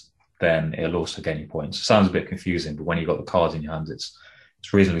cards, then it'll also gain you points. It sounds a bit confusing, but when you've got the cards in your hands, it's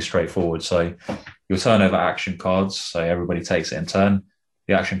reasonably straightforward. So you'll turn over action cards. So everybody takes it in turn.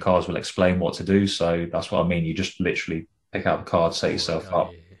 The action cards will explain what to do. So that's what I mean. You just literally pick out the card, set yourself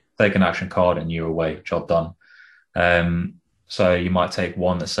up, take an action card, and you're away. Job done. So you might take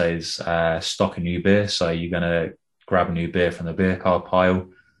one that says stock a new beer. So you're going to grab a new beer from the beer card pile.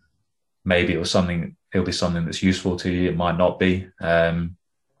 Maybe it'll be something that's useful to you. It might not be.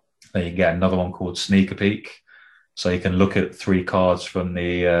 Then you can get another one called Sneak a Peek. So you can look at 3 cards from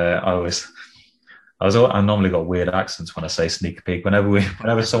the. I normally got weird accents when I say Sneak a Peek.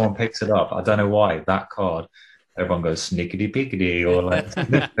 Whenever someone picks it up, I don't know why that card. Everyone goes sneakity peekity or like.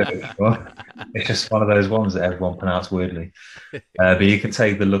 It's just one of those ones that everyone pronounces weirdly. But you can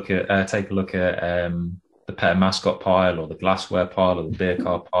take a look at the pet mascot pile or the glassware pile or the beer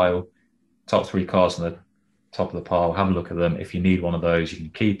card pile. Top 3 cards on the top of the pile. Have a look at them. If you need one of those, you can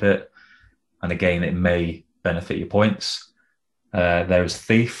keep it. And again, it may benefit your points. There is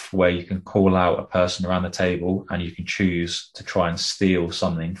Thief, where you can call out a person around the table and you can choose to try and steal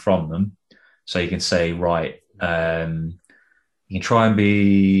something from them. So you can say, right, you can try and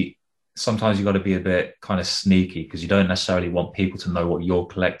be, sometimes you've got to be a bit kind of sneaky because you don't necessarily want people to know what you're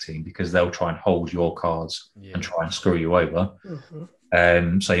collecting because they'll try and hold your cards and try and screw you over.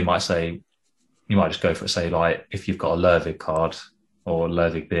 So you might just go for it, say, like, if you've got a Lervig card or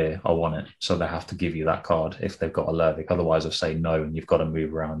Lervig beer, I want it. So they have to give you that card if they've got a Lervig. Otherwise, they'll say no, and you've got to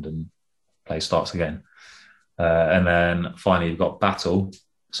move around and play starts again. And then finally, you've got Battle.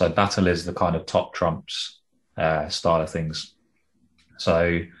 So Battle is the kind of top trumps style of things.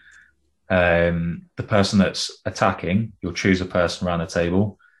 So the person that's attacking, you'll choose a person around the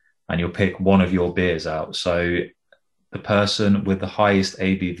table and you'll pick one of your beers out. So the person with the highest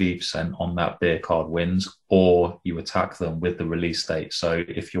ABV percent on that beer card wins, or you attack them with the release date. So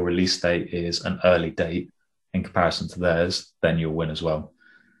if your release date is an early date in comparison to theirs, then you'll win as well.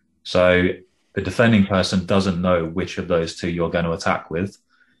 So the defending person doesn't know which of those 2 you're going to attack with.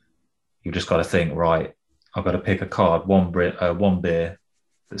 You've just got to think, right, I've got to pick a card, one beer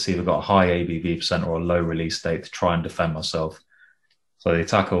that's either got a high ABV percent or a low release date to try and defend myself. So the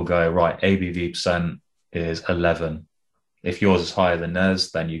attacker will go, right, ABV percent is 11. If yours is higher than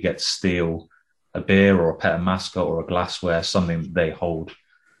theirs, then you get to steal a beer or a pet mascot or a glassware, something that they hold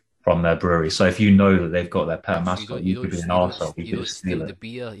from their brewery. So if you know that they've got their pet mascot, you could be an arsehole. You could steal it.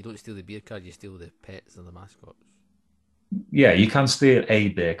 You don't steal the beer card, you steal the pets and the mascots. Yeah, you can steal a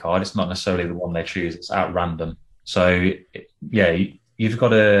beer card. It's not necessarily the one they choose. It's at random. So, yeah, you've got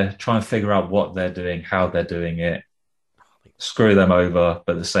to try and figure out what they're doing, how they're doing it, screw them over,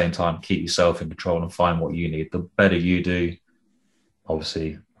 but at the same time, keep yourself in control and find what you need. The better you do,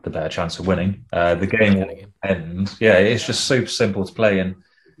 obviously, the better chance of winning. The game will end. Yeah, it's just super simple to play.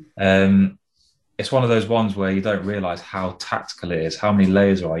 And it's one of those ones where you don't realize how tactical it is, how many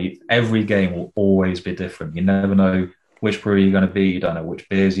layers are you. Every game will always be different. You never know which brewery you're going to be. You don't know which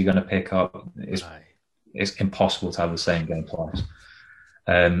beers you're going to pick up. It's impossible to have the same game twice.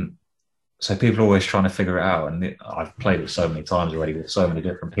 So people are always trying to figure it out. And I've played it so many times already with so many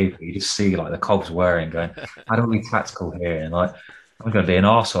different people. You just see like the cogs wearing, going, how do we be tactical here? And like, I'm going to be an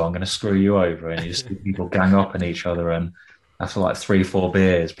arsehole. I'm going to screw you over. And you just see people gang up on each other. And after like 3-4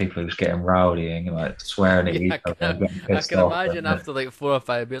 beers, people are just getting rowdy and like swearing at each other. And getting pissed off. Imagine after like 4 or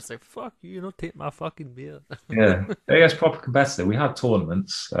 5 beers, like, fuck you, don't take my fucking beer. Yeah, it's proper competitive. We have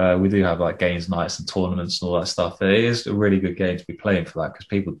tournaments. We do have like games nights and tournaments and all that stuff. It is a really good game to be playing for that because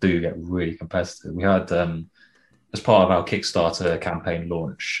people do get really competitive. We had, as part of our Kickstarter campaign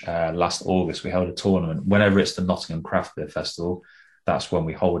launch last August, we held a tournament. Whenever it's the Nottingham Craft Beer Festival, that's when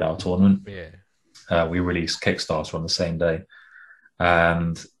we hold our tournament. Yeah. We release Kickstarter on the same day.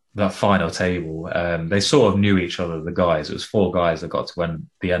 And that final table, they sort of knew each other, the guys. It was 4 guys that got to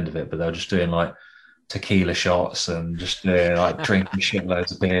the end of it, but they were just doing like tequila shots and just like drinking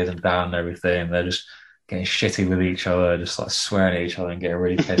shitloads of beers and down everything. They're just getting shitty with each other, just like swearing at each other and getting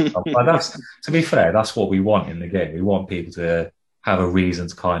really pissed off. But that's, to be fair, that's what we want in the game. We want people to have a reason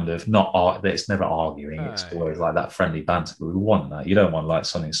to kind of not it's never arguing. It's always like that friendly banter. But we want that. You don't want like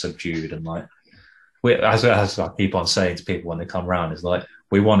something subdued and like as I keep on saying to people when they come around, is like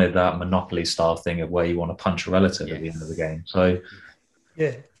we wanted that Monopoly style thing of where you want to punch a relative at the end of the game. So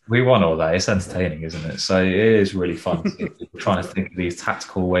yeah, we want all that. It's entertaining, isn't it? So it is really fun to see people trying to think of these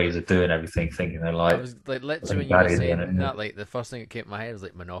tactical ways of doing everything, thinking they're like. I was like literally when you were saying that, like the first thing that came to my head was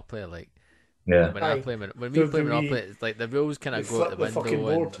like Monopoly, like. Yeah. When we play Monopoly, it's like the rules kind of go out the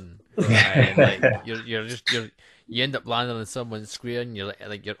window, and like you end up landing on someone's square, and you're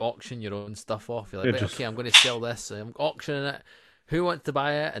auctioning your own stuff off. You're like, okay, I'm going to sell this. So I'm auctioning it. Who wants to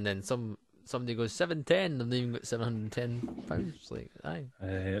buy it? And then somebody goes $710, and they even got £710. Like, aye.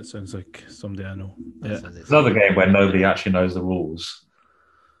 It sounds like somebody I know. Yeah. It's another game where nobody actually knows the rules.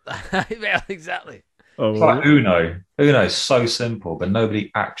 Well, exactly. It's like Uno. Uno is so simple, but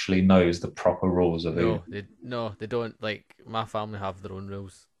nobody actually knows the proper rules of Uno. They don't. Like, my family have their own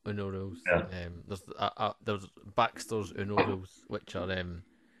rules, Uno rules. Yeah. There's Baxter's Uno rules, which are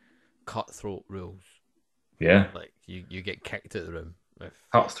cutthroat rules. Yeah. Like, you get kicked out of the room.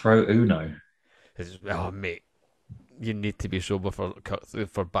 Cutthroat Uno. Oh, mate, you need to be sober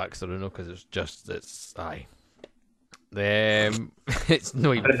for Baxter Uno because it's aye. It's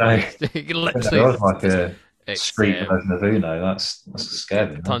no even funny. You can literally like a street version of Uno. That's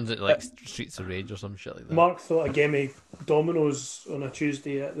scary. Tons of like Streets of Rage or some shit like that. Mark thought a game of dominoes on a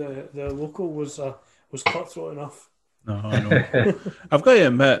Tuesday at the local was cutthroat enough. No, I've got to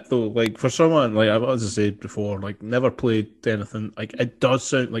admit though, like for someone like as I said before, like never played anything. Like it does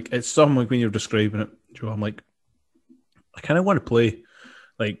sound like it's something like when you're describing it, Joe. I'm like, I kind of want to play,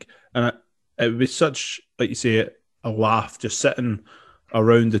 like, and it would be such like you say a laugh just sitting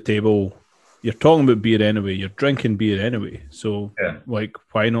around the table. You're talking about beer anyway. You're drinking beer anyway. So, like,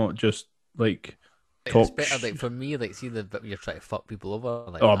 why not just like talk? It's better, like for me, like see the bit where you're trying to fuck people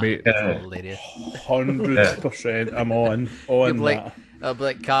over. Like, mate, hilarious. 100%. I'm on you'll be like, that. I'll be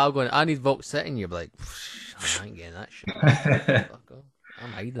like Carl going, I need Vox Sitting. You're like, I ain't getting that shit.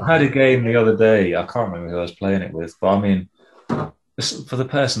 I'm hiding. I had a game the other day. I can't remember who I was playing it with, but I mean, for the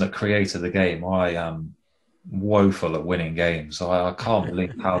person that created the game, I am woeful at winning games. I can't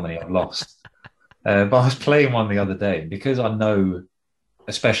believe how many I've lost. But I was playing one the other day, and because I know,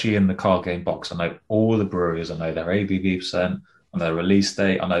 especially in the card game box, I know all the breweries. I know their ABV%, I know their release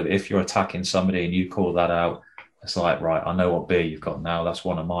date. I know that if you're attacking somebody and you call that out, it's like, right, I know what beer you've got now. That's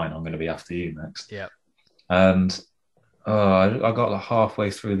one of mine. I'm going to be after you next. Yeah. And I got like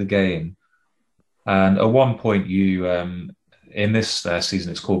halfway through the game, and at one point you in this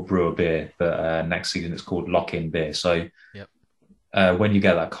season it's called Brew a Beer, but next season it's called Lock In Beer. So when you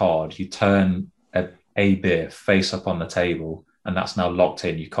get that card, you turn a beer face up on the table, and that's now locked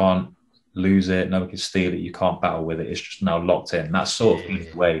in. You can't lose it. No one can steal it. You can't battle with it. It's just now locked in. That sort of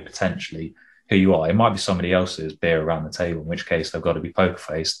gives away potentially who you are. It might be somebody else's beer around the table, in which case they've got to be poker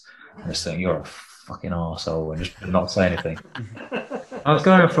faced and just saying you're a fucking arsehole and just not say anything. I was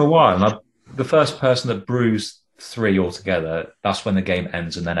going for a while, and the first person that brews 3 altogether, that's when the game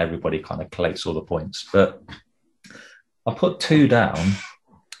ends, and then everybody kind of collates all the points. But I put 2 down,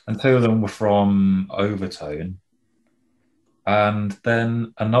 and 2 of them were from Overtone. And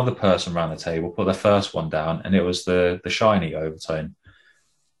then another person around the table put their first one down, and it was the shiny Overtone.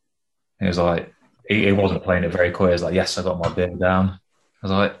 He was like, he wasn't playing it very coy. He was like, yes, I got my beer down. I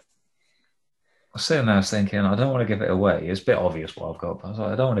was like, I was sitting there thinking, I don't want to give it away. It's a bit obvious what I've got, but I was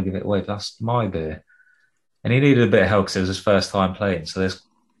like, I don't want to give it away. That's my beer. And he needed a bit of help because it was his first time playing. So this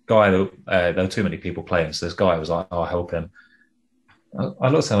guy, there were too many people playing. So this guy was like, I'll help him. I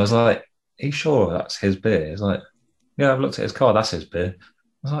looked at him, I was like, are you sure that's his beer? He's like, yeah, I've looked at his card, that's his beer.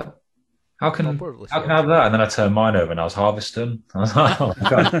 I was like, how can I have that? And then I turned mine over and I was harvesting. I was like, oh my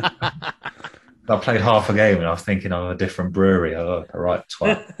God. I played half a game and I was thinking of a different brewery. I was like, right,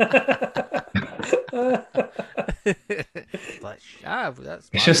 twat.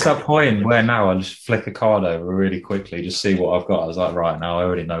 It's just that point where now I just flick a card over really quickly, just see what I've got. I was like, right, now I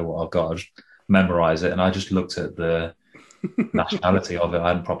already know what I've got. I just memorize it. And I just looked at the nationality of it. I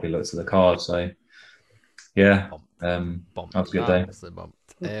hadn't properly looked at the card. So, yeah, that was a good day.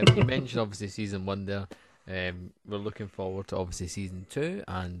 You mentioned obviously season 1 there. We're looking forward to obviously season 2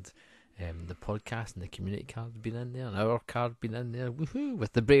 and the podcast and the community card been in there and our card been in there. Woohoo!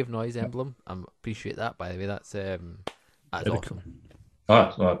 With the Brave Noise emblem. I appreciate that, by the way. That's awesome.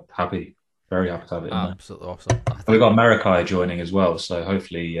 Oh, well, very happy to have it in absolutely there. Awesome. We've got Marikai joining as well, so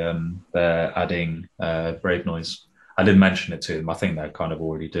hopefully they're adding Brave Noise. I did mention it to them. I think they're kind of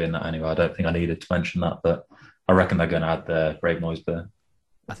already doing that anyway. I don't think I needed to mention that, but I reckon they're going to add their Brave Noise beer.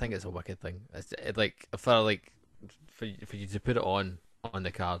 I think it's a wicked thing. It's like for like for you to put it on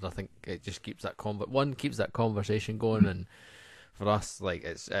the card, I think it just keeps that keeps that conversation going, and for us, like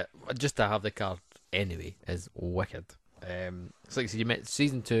it's just to have the card anyway is wicked. So like you met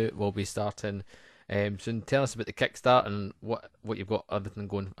season 2 will be starting. So tell us about the Kickstart and what you've got everything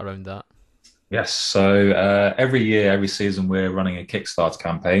going around that. Yes, so every year, every season, we're running a Kickstarter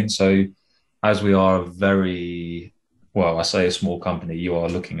campaign. So as we are a very, well, I say a small company, you are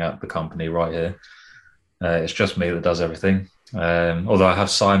looking at the company right here. It's just me that does everything. Although I have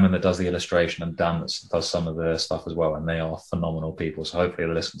Simon that does the illustration and Dan that does some of the stuff as well, and they are phenomenal people. So hopefully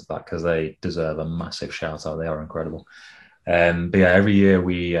they'll listen to that because they deserve a massive shout out. They are incredible. But yeah, every year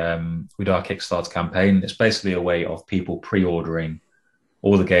we do our Kickstarter campaign. It's basically a way of people pre-ordering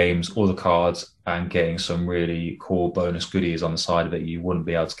all the games, all the cards, and getting some really cool bonus goodies on the side of it you wouldn't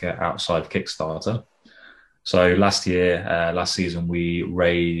be able to get outside of Kickstarter. So last season, we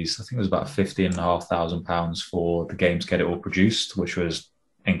raised, I think it was about £15,500 for the game to get it all produced, which was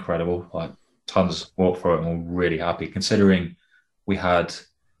incredible. Like tons of support for it, and we're really happy considering we had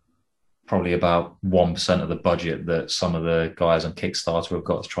probably about 1% of the budget that some of the guys on Kickstarter have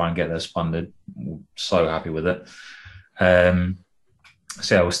got to try and get theirs funded. We're so happy with it.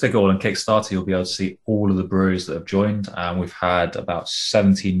 So yeah, we'll stick it all on Kickstarter. You'll be able to see all of the breweries that have joined, and we've had about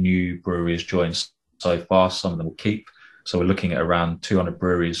 70 new breweries join so far. Some of them will keep. So we're looking at around 200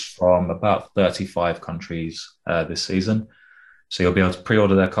 breweries from about 35 countries this season. So you'll be able to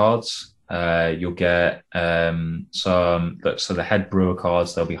pre-order their cards. You'll get so the head brewer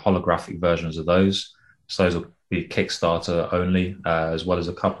cards, there'll be holographic versions of those. So those will be Kickstarter only, as well as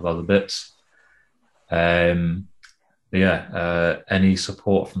a couple of other bits. Any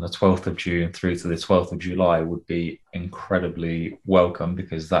support from the 12th of June through to the 12th of July would be incredibly welcome,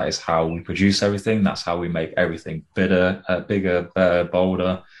 because that is how we produce everything. That's how we make everything bigger, better,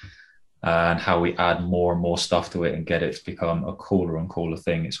 bolder, and how we add more and more stuff to it and get it to become a cooler and cooler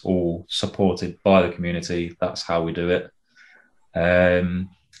thing. It's all supported by the community. That's how we do it. And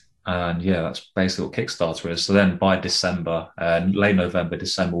yeah, that's basically what Kickstarter is. So then by December, late November,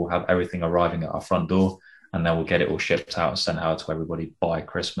 December, we'll have everything arriving at our front door. And then we'll get it all shipped out and sent out to everybody by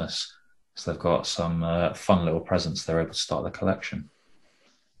Christmas. So they've got some fun little presents they're able to start their collection.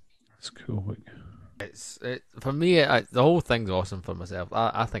 That's cool. For me, the whole thing's awesome for myself.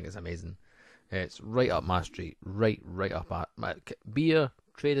 I think it's amazing. It's right up my street, right up at my beer,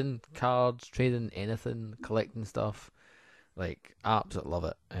 trading cards, trading anything, collecting stuff. Like, I absolutely love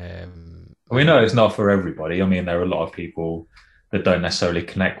it. We know it's not for everybody. I mean, there are a lot of people that don't necessarily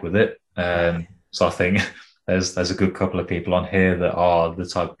connect with it. So I think there's a good couple of people on here that are the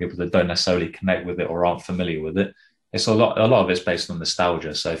type of people that don't necessarily connect with it or aren't familiar with it. It's a lot of it's based on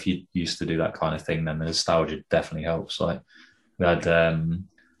nostalgia. So if you used to do that kind of thing, then the nostalgia definitely helps. Like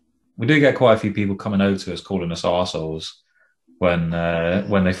we do get quite a few people coming over to us calling us arseholes when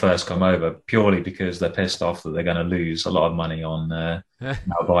they first come over, purely because they're pissed off that they're going to lose a lot of money on now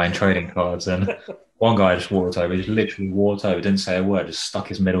buying trading cards. And one guy just walked over, just literally walked over, didn't say a word, just stuck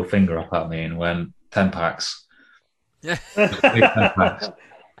his middle finger up at me and went, 10 packs. Yeah. 10 packs.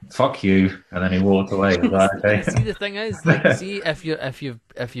 Fuck you. And then he walked away. Like, okay. See, the thing is, like, see if you've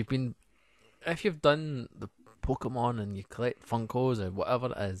done the Pokemon and you collect Funkos or whatever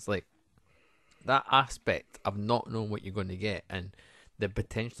it is, like that aspect of not knowing what you're going to get and the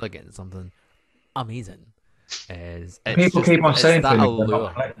potential of getting something amazing is people keep on saying things, they're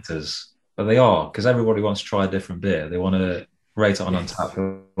not collectors. But they are, because everybody wants to try a different beer. They want to rate it on Untapped. They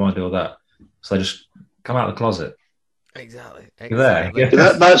want to do all that. So they just come out of the closet. Exactly. There.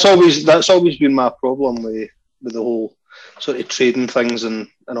 That's always been my problem with the whole sort of trading things and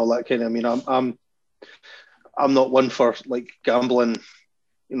all that kind of. I mean, I'm not one for like gambling.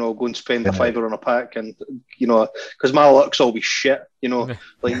 You know, go and spend a fiver on a pack, and you know, because my luck's always shit. You know,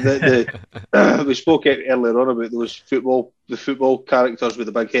 like the we spoke earlier on about the football characters with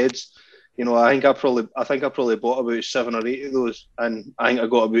the big heads. You know, I think I probably bought about 7 or 8 of those, and I think I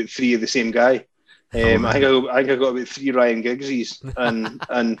got about 3 of the same guy. I think I got about 3 Ryan Giggsies,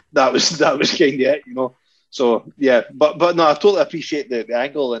 and that was kind of it, you know. So yeah, but no, I totally appreciate the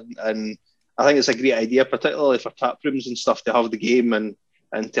angle, and I think it's a great idea, particularly for tap rooms and stuff, to have the game and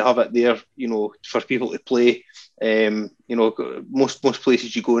to have it there, you know, for people to play. You know, most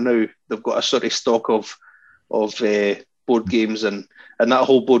places you go now, they've got a sort of stock of board games, and that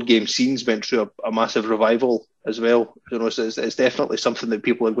whole board game scene's went through a massive revival as well. You know, so it's definitely something that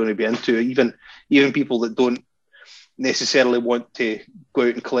people are going to be into. Even people that don't necessarily want to go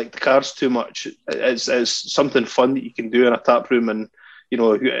out and collect the cards too much. It's something fun that you can do in a tap room, and you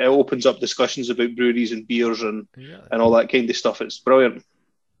know, it opens up discussions about breweries and beers and all that kind of stuff. It's brilliant.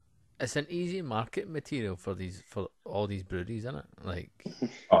 it's an easy market material for all these breweries, isn't it?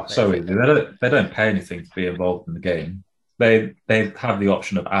 Oh, so easy. They don't pay anything to be involved in the game. They have the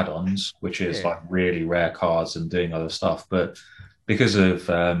option of add-ons, which is like really rare cards and doing other stuff. But because of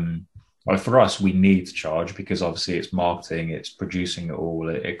like for us, we need to charge because obviously it's marketing, it's producing it all.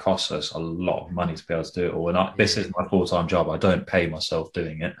 It costs us a lot of money to be able to do it all. And this is my full-time job. I don't pay myself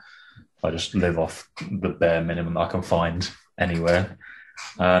doing it. I just live off the bare minimum I can find anywhere.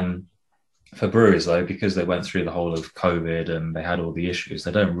 For breweries, though, because they went through the whole of COVID and they had all the issues,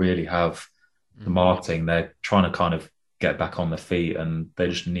 they don't really have the marketing. They're trying to kind of get back on their feet and they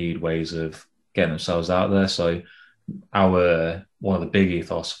just need ways of getting themselves out there. So one of the big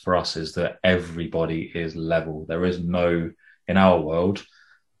ethos for us is that everybody is level. There is no, in our world,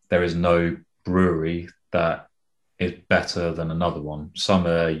 there is no brewery that is better than another one. Some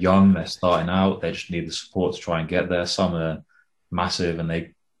are young, they're starting out, they just need the support to try and get there. Some are massive and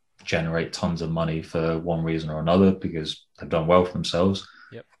they generate tons of money for one reason or another because they've done well for themselves.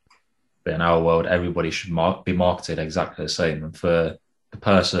 Yep. But in our world, everybody should be marketed exactly the same. And for the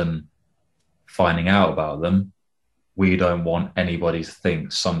person finding out about them, we don't want anybody to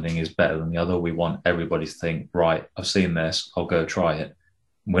think something is better than the other. We want everybody to think, right, I've seen this, I'll go try it.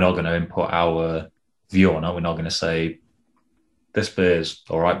 We're not going to input our view on it. We're not going to say, this beer's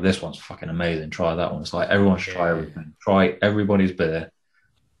all right, but this one's fucking amazing. Try that one. It's like everyone should try everything. Try everybody's beer.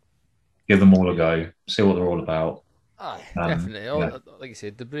 Give them all a go. See what they're all about. Definitely. Like you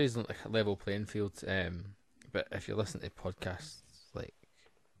said, the breweries not like a level playing field. But if you listen to podcasts like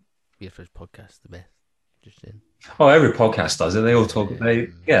Beer Fridge Podcast, the best. Just saying. Oh, every podcast does it. They all talk.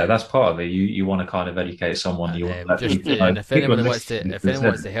 That's part of it. You want to kind of educate someone. You want to and if anyone wants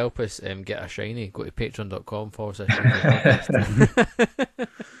to help us get a shiny, go to patreon.com/podcast.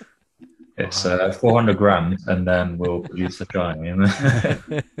 It's 400 grand, and then we'll produce the shiny.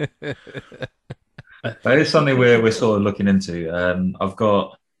 That is something we're sort of looking into. I've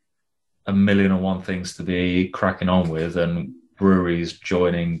got 1,000,001 things to be cracking on with, and breweries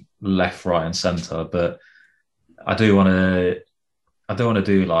joining left, right, and centre. But I do want to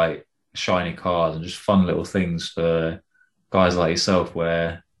do like shiny cars and just fun little things for guys like yourself.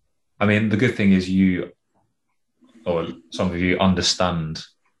 Where, I mean, the good thing is you, or some of you, understand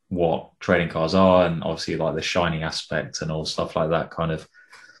what trading cards are, and obviously like the shiny aspect and all stuff like that. Kind of,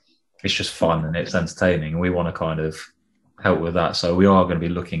 it's just fun and it's entertaining. We want to kind of help with that, so we are going to be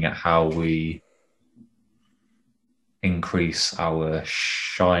looking at how we increase our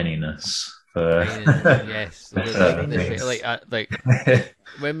shininess. Yes,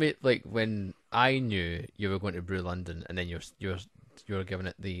 when I knew you were going to Brew London, and then you were giving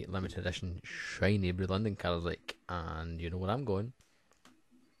it the limited edition shiny Brew London card. I was like, and you know where I'm going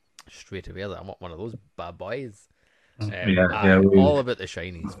straight away. Like, I want one of those bad boys. All about the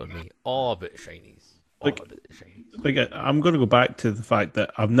shinies for me. All about shinies. I'm going to go back to the fact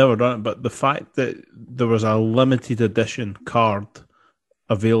that I've never done it, but the fact that there was a limited edition card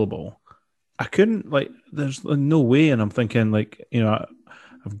available, I couldn't, like, there's no way. And I'm thinking, like, you know,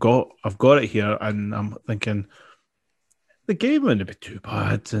 I've got it here, and I'm thinking the game wouldn't be too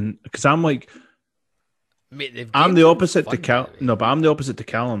bad, and because I'm like, mate, I'm the opposite to Cal. No, but I'm the opposite to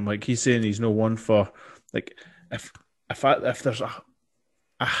Callum. Like, he's saying he's no one for, like, if there's a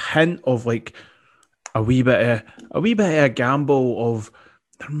hint of like a wee bit of a gamble of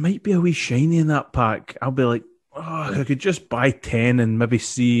there might be a wee shiny in that pack, I'll be like, oh, I could just buy 10 and maybe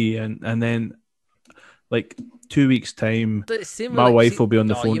see, and then like 2 weeks time, my wife will be on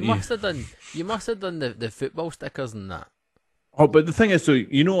the phone. You must have done the football stickers and that. Oh, but the thing is, so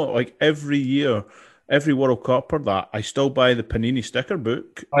you know, like every year, every World Cup or that, I still buy the Panini sticker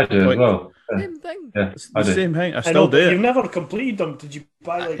book. I do as well. Same thing. Yeah, it's the same thing. I still do it. You've never completed them. Did you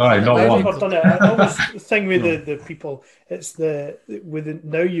buy like? I've never done it. I always the thing with the people. It's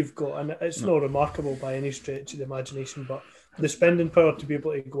now you've got, and it's not remarkable by any stretch of the imagination, but the spending power to be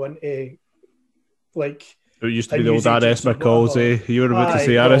able to go into like. It used to be the old RS McCalls, eh? You were about to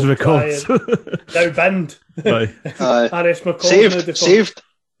say RS McCalls. Now banned. RS McCalls saved.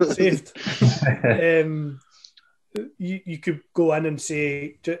 You could go in and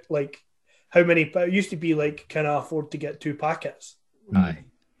say, like, how many, it used to be like, can I afford to get 2 packets?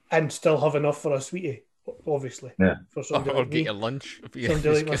 And still have enough for a sweetie, obviously. Yeah. For somebody or like get me. your lunch. Somebody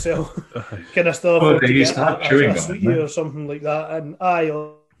like myself. Can I still afford to get a sweetie gum, or something like that? And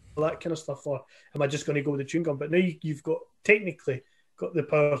all that kind of stuff. Or am I just going to go with the chewing gum? But now you've got, technically, got the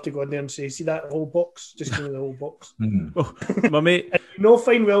power to go in there and say, see that whole box? Just give me the whole box. Oh, my mate. And you know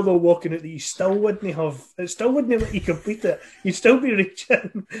fine well though walking out that you still wouldn't let you complete it. You'd still be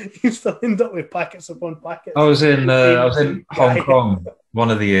reaching. You'd still end up with packets upon packets. I was in Hong Kong one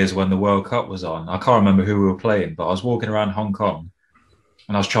of the years when the World Cup was on. I can't remember who we were playing, but I was walking around Hong Kong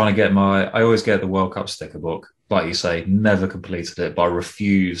and I was trying to get I always get the World Cup sticker book. Like you say, never completed it, but I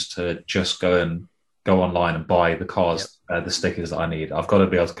refused to just go online and buy the cars, the stickers that I need. I've got to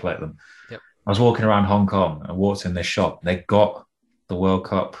be able to collect them. Yep. I was walking around Hong Kong and walked in this shop. They got the World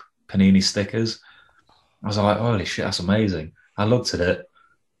Cup Panini stickers. I was like, holy shit, that's amazing. I looked at it.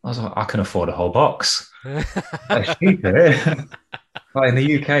 I was like, I can afford a whole box. That's cheap here. Like in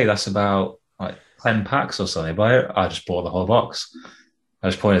the UK, that's about like 10 packs or something. But I just bought the whole box. I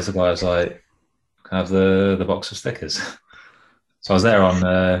just pointed to the guy. I was like, "Can I have the box of stickers?" So I was there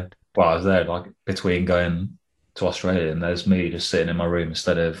I was there like between going to Australia, and there's me just sitting in my room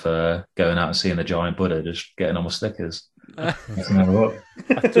instead of going out and seeing the giant Buddha, just getting on my stickers. I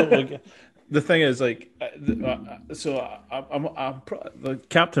totally get. The thing is, like, I'm the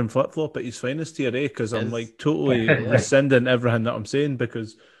Captain Flip Flop at his finest here, because I'm like totally rescinding everything that I'm saying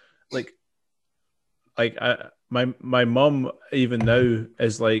because, like my mum even now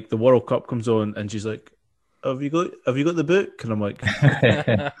is like the World Cup comes on and she's like, have you got the book? And I'm like,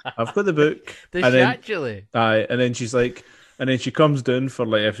 I've got the book. Does and she then, actually? Aye, and then she's like, and then she comes down for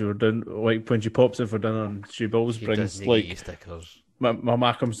like if you were down like when she pops in for dinner, and she always brings like stickers. my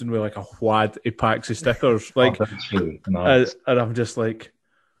ma comes in with like a wad of packs of stickers, like, Nice. and I'm just like,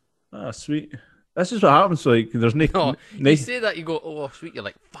 ah, sweet. This is what happens. Like, there's No, you say that, you go, oh, sweet. You're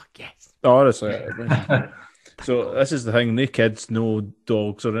like, fuck yes. honestly. So this is the thing. No kids, no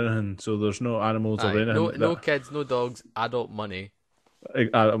dogs or anything. So there's no animals or anything. No kids, no dogs, adult money.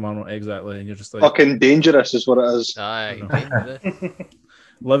 Exactly, and you're just like Fucking dangerous is what it is. Aye,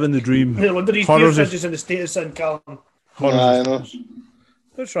 living the dream. No wonder these beer fridges in the state of St. Callum. I know.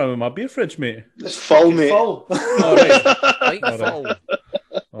 What's wrong with my beer fridge, mate? It's full, mate. Full. Like full.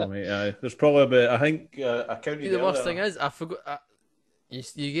 Oh, mate, aye. There's probably about, I think, I counted. The worst thing is, I forgot. You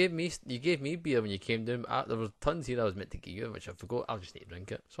gave me beer when you came down. There was tons here I was meant to give you, which I forgot. I'll just need to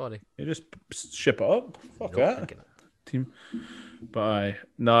drink it. Sorry. You just ship it up. Fuck Not that. drinking it. Team. But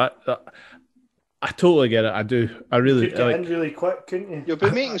I totally get it. I do. I really You'd get in really quick, couldn't you? You'll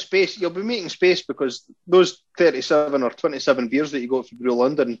be making space because those 37 or 27 beers that you got for Brew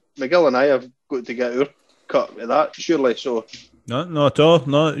London, Miguel and I have got to get our cut of that, surely. So no, not at all.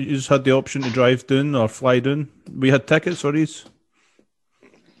 No, you just had the option to drive down or fly down. We had tickets for these.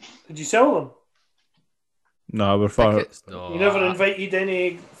 Did you sell them? No, we're far. Tickets? No, You never invited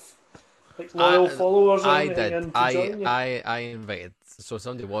any like loyal followers or I anything did. in to join you? I invited. So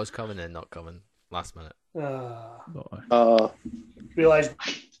somebody was coming and not coming last minute. Realised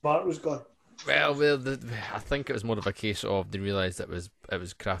Bart was gone. Well, I think it was more of a case of they realised it was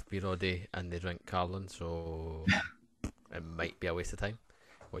craft beer all day and they drank Carlin, so it might be a waste of time,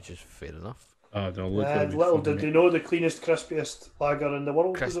 which is fair enough. Little did they know the cleanest, crispiest lager in the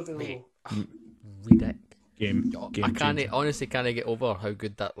world was available. Read it. Game I honestly can't get over how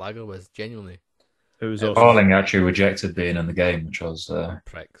good that lager was. Genuinely, it was awesome. Carling actually rejected being in the game, which I was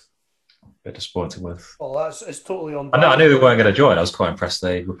pricks. a bit disappointed with. Well, it's totally on. I knew they weren't going to join. I was quite impressed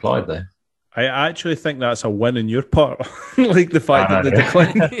they replied though. I actually think that's a win in your part, like the fact that they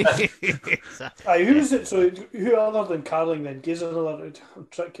declined. Who is it? So who other than Carling then?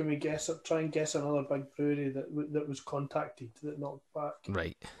 Can we guess? Try and guess another big brewery that was contacted that knocked back.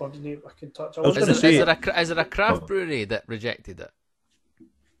 Right. Coordinate back in touch. Is it a craft brewery that rejected it?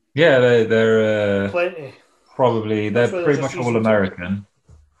 Yeah, they're Plenty. probably they're pretty much all American.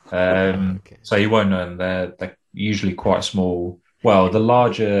 Okay. So you won't know them. They're usually quite small. Well, the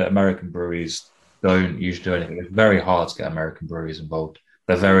larger American breweries don't usually do anything. It's very hard to get American breweries involved.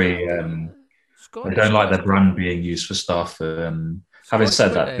 They're very they don't like their brand being used for stuff. Having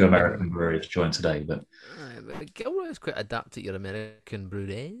said that, two American breweries joined today, but Gilroy's quite adapt to your American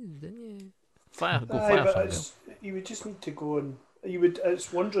breweries, didn't you? You would just need to go and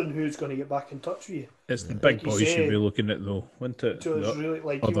It's wondering who's going to get back in touch with you. It's the big boys you'd be looking at, though, wouldn't it? So it's really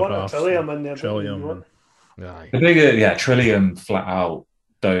like you want a Trillium in there. Trillium. The bigger, Trillium flat out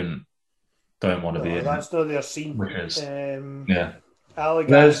don't want to be in. That's not their scene.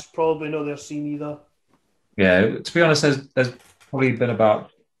 Allaga's probably not their scene either. Yeah, to be honest, there's probably been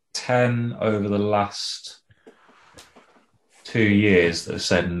about 10 over the last 2 years that have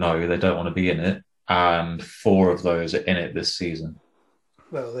said no, they don't want to be in it, and 4 of those are in it this season.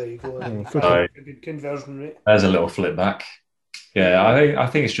 Well, there you go. So, a good conversion rate. There's a little flip back. Yeah, I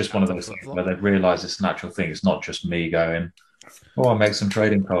think it's just one of those things where they've realised it's a natural thing. It's not just me going, I'll make some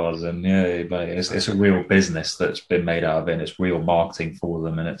trading cards, and but it's a real business that's been made out of it, and it's real marketing for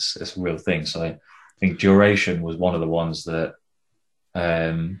them, and it's a real thing. So I think Duration was one of the ones that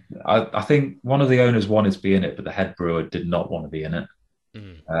I think one of the owners wanted to be in it, but the head brewer did not want to be in it.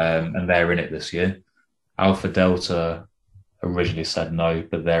 and they're in it this year. Alpha Delta originally said no,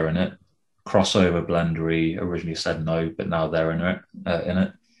 but they're in it. Crossover Blendery originally said no, but now they're in it.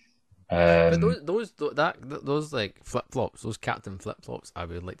 But those like flip flops, those captain flip flops, I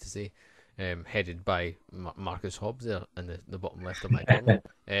would like to see, headed by Marcus Hobbs there in the bottom left of my corner.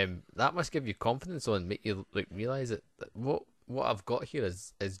 That must give you confidence and make you like realize that what I've got here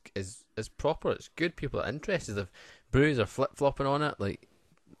is proper. It's good. People are interested. If breweries are flip flopping on it, like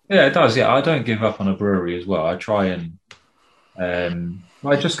Yeah, it does. Yeah, I don't give up on a brewery as well. I try and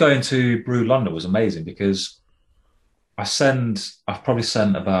like just going to Brew London was amazing because I've probably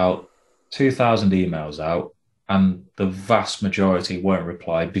sent about 2,000 emails out, and the vast majority won't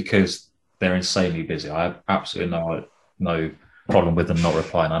reply because they're insanely busy. I have absolutely no problem with them not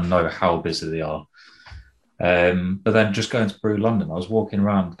replying. I know how busy they are. But then just going to Brew London, I was walking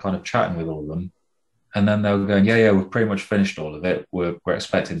around kind of chatting with all of them. And then they were going, yeah, we've pretty much finished all of it. We're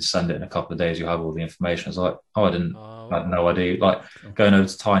expecting to send it in a couple of days. You have all the information. I was like, oh, I had no idea. Like going over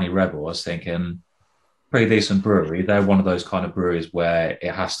to Tiny Rebel, I was thinking, pretty decent brewery. They're one of those kind of breweries where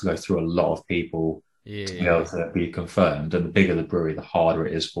it has to go through a lot of people to be able to be confirmed. And the bigger the brewery, the harder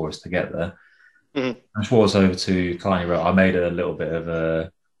it is for us to get there. I just walked over to Tiny Rebel. I made a little bit of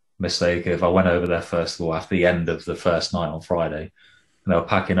a mistake. If I went over there first of all after the end of the first night on Friday, and they were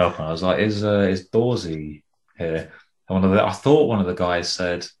packing up, and I was like, "Is Dorsey here?" And I thought one of the guys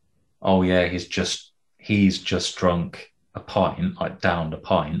said, "Oh yeah, he's just drunk a pint, like downed a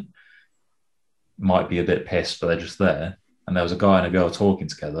pint. Might be a bit pissed, but they're just there." And there was a guy and a girl talking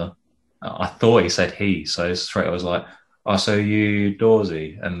together. I thought he said he, so straight I was like, "Oh, so you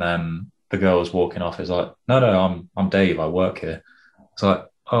Dorsey?" And then the girl was walking off. It's like, "No, I'm Dave. I work here." It's like,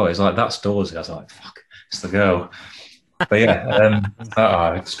 "Oh," he's like, "That's Dorsey." I was like, "Fuck, it's the girl." But yeah,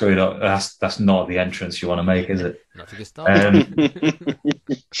 I screwed up. That's not the entrance you want to make, is it? Not a good start. Yeah,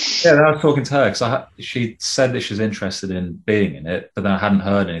 I was talking to her because she said that she was interested in being in it, but then I hadn't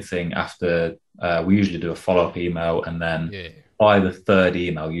heard anything after. We usually do a follow-up email, and then by the third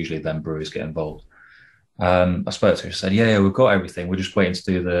email, usually then brewers get involved. I spoke to her. She said, "Yeah, we've got everything. We're just waiting to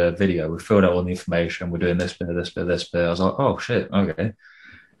do the video. We filled out all the information. We're doing this bit, this bit, this bit." I was like, "Oh shit, okay."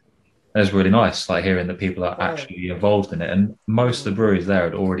 It was really nice, like hearing that people are actually involved in it. And most of the breweries there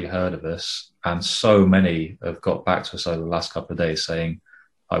had already heard of us, and so many have got back to us over the last couple of days saying,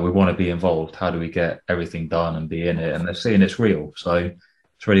 like, "We want to be involved. How do we get everything done and be in it?" And they're seeing it's real, so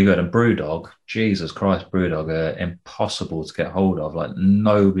it's really good. And Brewdog, Jesus Christ, Brewdog are impossible to get hold of. Like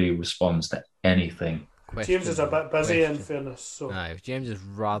nobody responds to anything. James is a bit busy, in fairness. So James is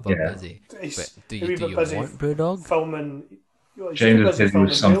rather busy. But do you want Brewdog? Filming. James is busy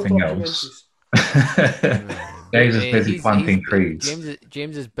with something else. James is busy planting trees.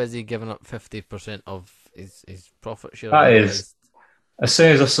 James is busy giving up 50% of his profit share. That is, as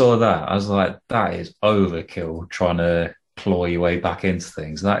soon as I saw that, I was like, that is overkill trying to claw your way back into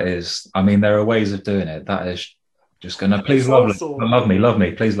things. That is, I mean, there are ways of doing it. That is just going to, please love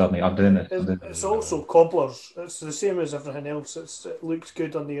me, please love me. I'm doing it. It's also cobblers. It's the same as everything else. It looks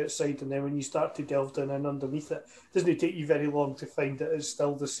good on the outside, and then when you start to delve down in underneath it, it doesn't take you very long to find that it's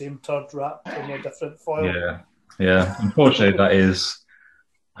still the same turd wrapped in a different foil. Yeah. Unfortunately, that is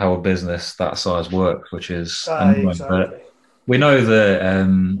how a business that size works, which is annoying. Exactly. But we know that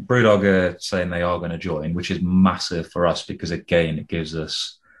Brewdog are saying they are going to join, which is massive for us because, again, it gives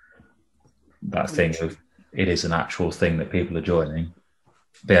us that thing of it is an actual thing that people are joining.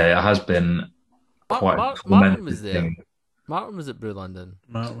 But yeah, it has been quite a Martin was there. Thing. Martin was at Brew London.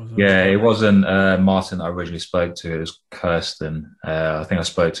 It wasn't Martin that I originally spoke to. It was Kirsten. I think I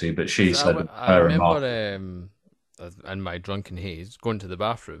spoke to, but she said I remember in my drunken haze going to the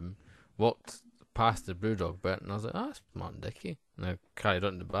bathroom, walked past the Brewdog bit, and I was like, "That's Martin Dickey." And I carried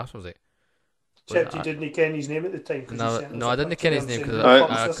on to the bathroom. I was like, except you didn't ken his name at the time. No, I didn't ken his name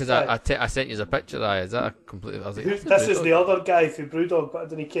because I sent you a picture. Is that a completely? I was like, this is the other guy for Brewdog, but I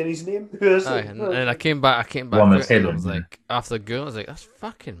didn't ken his name. Who is it? And I came back. One that's hidden. I was like, after Google, I was like, "That's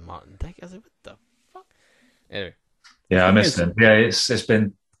fucking Martin Dick." I was like, "What the fuck?" Anyway. Yeah, I missed him. Yeah, it's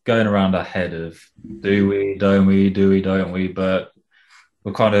been going around our head of do we, don't we? But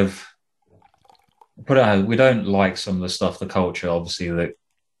we're kind of put it out. We don't like some of the stuff, the culture, obviously that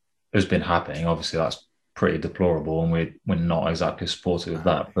has been happening. Obviously, that's pretty deplorable, and we're not exactly supportive of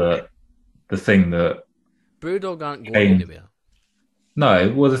that. But the thing that Brewdog aren't going anywhere.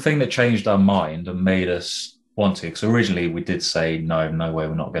 No, well, the thing that changed our mind and made us want to, because originally we did say no way,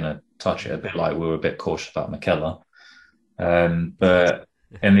 we're not going to touch it. A bit like we were a bit cautious about McKellar, but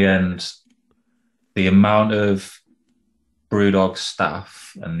in the end, the amount of Brewdog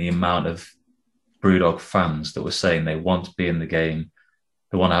staff and the amount of Brewdog fans that were saying they want to be in the game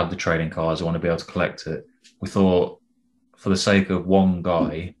They want to have the trading cards. They want to be able to collect it. We thought, for the sake of one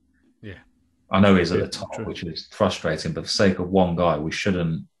guy, I know he's at the top, which is frustrating, but for the sake of one guy, we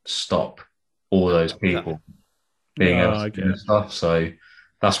shouldn't stop all those people being able to do stuff. So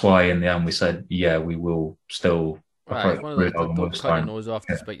that's why in the end we said, we will still approach it's one of those don't cut your nose off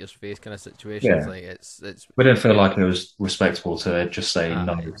to spite your face kind of situations. Like it's. We didn't feel like it was respectable to just say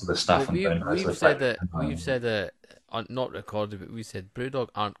no to the staff. We've said that not recorded, but we said Brewdog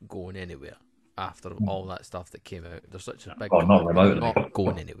aren't going anywhere after all that stuff that came out. There's such a big not remotely. Not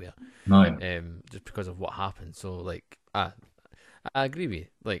going anywhere. No. Just because of what happened. So like I agree with you.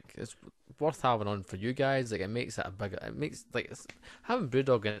 Like it's worth having on for you guys. Like it makes it having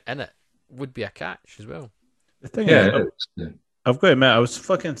Brewdog in it would be a catch as well. The thing is, I've got to admit, I was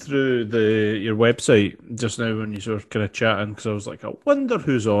flicking through your website just now when you were kind of chatting, because I was like, I wonder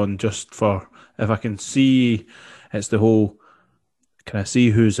who's on, just for if I can see. It's the whole, can I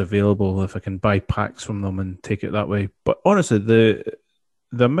see who's available, if I can buy packs from them and take it that way. But honestly, the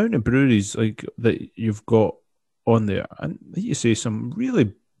amount of breweries like that you've got on there, and you say some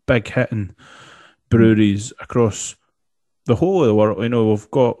really big hitting breweries across the whole of the world. You know, we've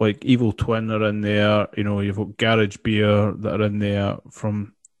got like Evil Twin are in there. You know, you've got Garage Beer that are in there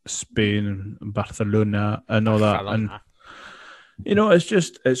from Spain and Barcelona and all that. And you know,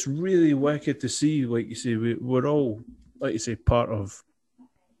 it's really wicked to see. Like you say, we're all, like you say, part of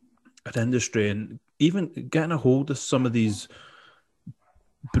an industry, and even getting a hold of some of these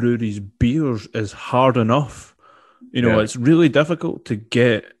breweries' beers is hard enough. You know, it's really difficult to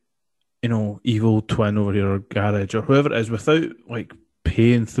get, you know, Evil Twin over here or Garage or whoever it is without like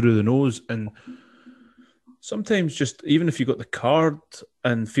paying through the nose. And sometimes just even if you got the card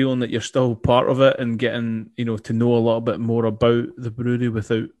and feeling that you're still part of it and getting, you know, to know a little bit more about the brewery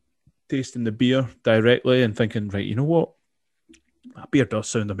without tasting the beer directly and thinking, right, you know what, that beer does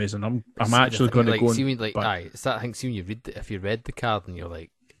sound amazing. I'm actually going to go. It's that thing. See when if you read the card and you're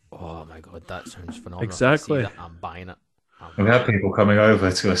like, oh my god, that sounds phenomenal. Exactly. I'm buying it. We've had people coming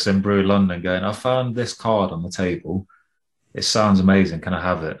over to us in Brew London going, I found this card on the table. It sounds amazing. Can I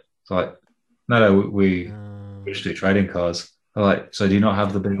have it? It's like, no, we just do trading cards. They're like, so do you not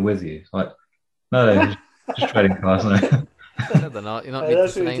have the beer with you? It's like, no, just trading cards. No. They're not. You're not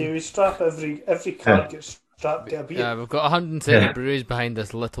that's what we do. We strap every card gets strapped to a beer. Yeah, we've got 130 breweries behind this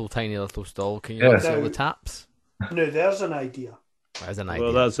tiny little stall. Can you see all the taps? No, there's an idea. There's an idea.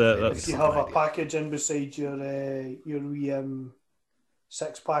 Well, that's it. If you have a package in beside your wee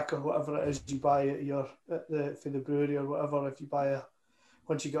 6-pack or whatever it is you buy for the brewery or whatever, if you buy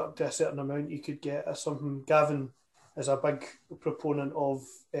once you get up to a certain amount, you could get something. Gavin is a big proponent of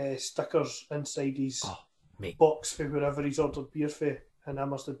stickers inside his box for wherever he's ordered beer for, and I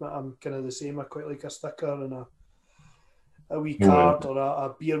must admit I'm kind of the same. I quite like a sticker and a wee card or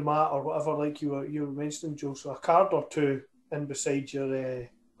a beer mat or whatever, like you were mentioning, Joe. So a card or two in beside your it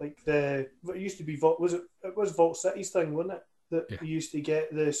used to be it was Vault City's thing, wasn't it? That you used to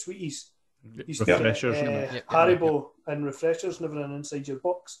get the sweeties. Used refreshers, to get Haribo and refreshers and everything inside your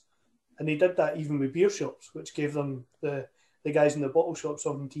box, and they did that even with beer shops, which gave them the guys in the bottle shop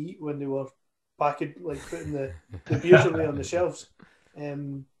something to eat when they were packing, like putting the beers away on the shelves.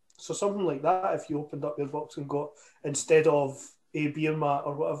 So something like that, if you opened up your box and got, instead of a beer mat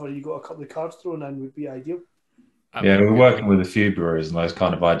or whatever, you got a couple of cards thrown in, would be ideal. Yeah, we're working with a few brewers and those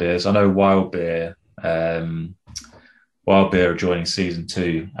kind of ideas. I know Wild Beer are joining season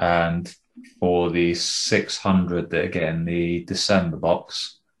 2, and for the 600 that are getting the December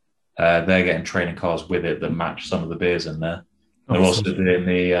box, they're getting trading cards with it that match some of the beers in there. They're also doing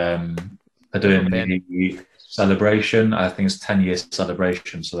the celebration. I think it's 10-year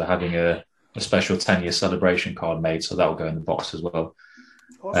celebration, so they're having a special 10-year celebration card made, so that will go in the box as well.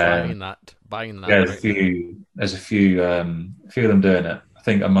 Buying that. Yeah, there's a few of them doing it. I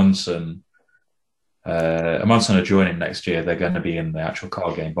think Amundsen are joining next year. They're going to be in the actual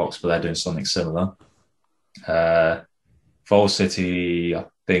card game box, but they're doing something similar. Vol City, I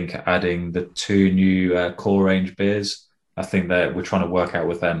think, adding the 2 new core range beers. I think that we're trying to work out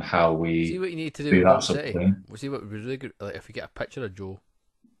with them how we see what you need to do that sort of thing. We'll see what would be really good. Like if we get a picture of Joe.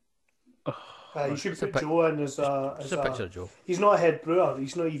 You should put Joe in as a picture of Joe. He's not a head brewer.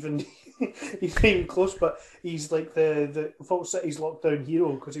 He's not even close, but he's like the Vault City's lockdown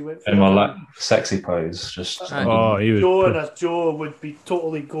hero because he went for my sexy pose. Just Joe would be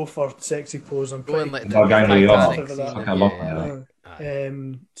totally go for sexy pose. I'm pretty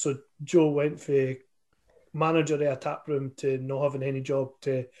so Joe went for manager of a tap room to not having any job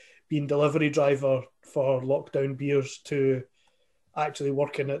to being delivery driver for lockdown beers to actually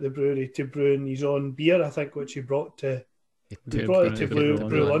working at the brewery to brewing his own beer, I think, which he brought to He brought it to Brew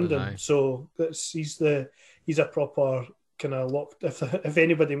London, London, so he's a proper kind of locked. If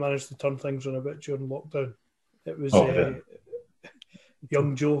anybody managed to turn things on a bit during lockdown, it was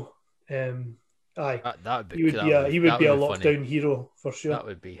young Joe. Aye, he would be a lockdown hero for sure. That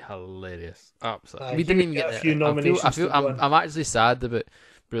would be hilarious. Absolutely. Aye, We didn't even get a few nominations. I'm actually sad about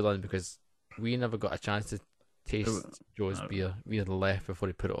Brew London because we never got a chance to taste Joe's beer. We had left before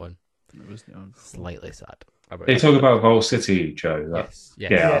he put it on. It was slightly sad. They talk about Vault City, Joe. Yes.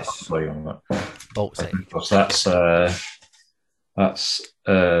 Yes. On that. Vault City. That's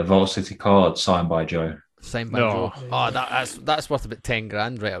Vault City card signed by Joe. Signed by Joe. Oh, that's worth about 10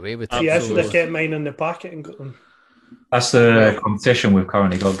 grand right away. With I should have kept mine in the packet and got them. That's the competition we've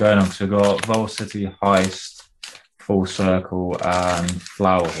currently got going on. So we've got Vault City Heist, Full Circle, and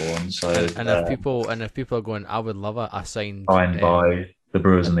Flowerhorn. So if people are going, I would love it. I signed by the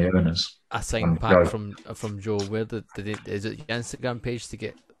Brewers and the owners. A signed pack from Joe. Where is it your Instagram page to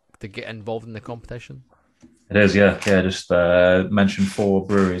get involved in the competition? It is, yeah. Just mention 4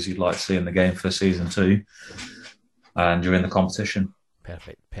 breweries you'd like to see in the game for season 2, and you're in the competition.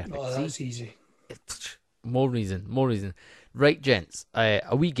 Perfect. Oh, that's easy. More reason. Right, gents.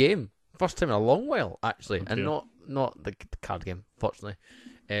 A wee game. First time in a long while, actually, and not the card game, fortunately.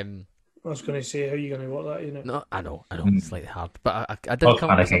 I was going to say, how are you going to work that unit? No, I know, it's slightly hard, but I did come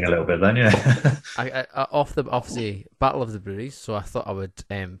panicking a little bit then, yeah. I off the Battle of the Breweries, so I thought I would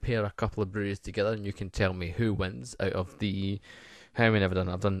pair a couple of breweries together, and you can tell me who wins out of the. How many have I done?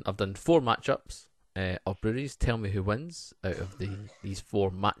 I've done 4 matchups of breweries. Tell me who wins out of these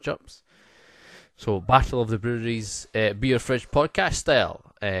 4 matchups. So, Battle of the Breweries, Beer Fridge podcast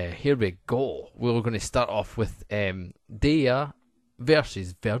style. Here we go. We're going to start off with Dea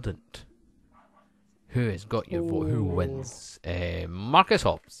versus Verdant. Who has got your vote? Who wins? Marcus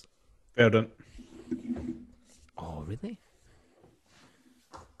Hobbs. Verdant. Oh, really?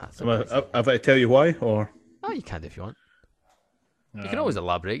 Have I tell you why? Or you can if you want. You can always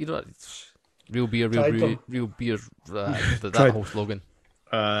elaborate. You know, real beer, real beer. That whole slogan.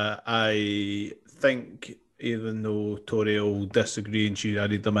 I think, even though Tori will disagree and she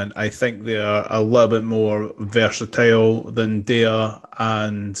added them in, I think they are a little bit more versatile than Dea,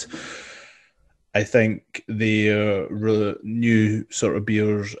 and I think their new sort of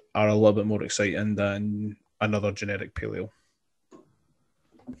beers are a little bit more exciting than another generic pale ale.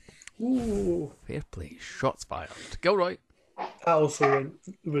 Ooh, fair play. Shots fired. Gilroy. I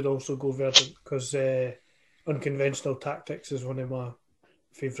would also go Verdant because Unconventional Tactics is one of my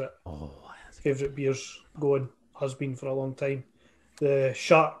favourite beers going, has been for a long time. The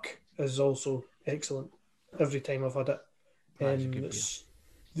Shark is also excellent every time I've had it. And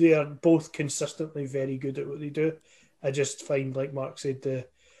they are both consistently very good at what they do. I just find, like Mark said,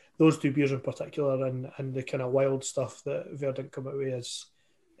 those 2 beers in particular and the kind of wild stuff that Verdant come out with is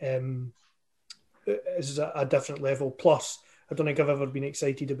a different level. Plus, I don't think I've ever been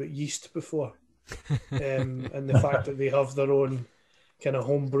excited about yeast before. And the fact that they have their own kind of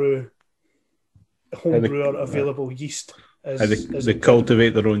homebrewer available yeast. They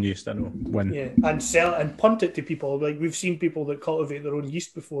cultivate their own yeast, I know. And sell and punt it to people. Like, we've seen people that cultivate their own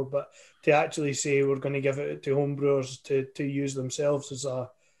yeast before, but to actually say we're going to give it to homebrewers to use themselves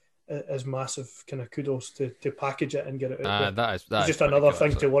is massive kind of kudos to package it and get it out there. That is just another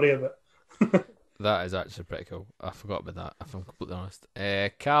thing to worry about. That is actually pretty cool. I forgot about that, if I'm completely honest.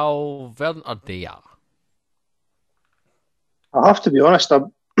 Cal, Verdant or Dea? I have to be honest, I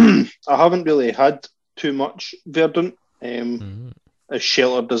haven't really had too much Verdant, as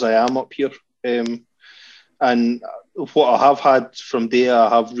sheltered as I am up here. And what I have had from Dea, I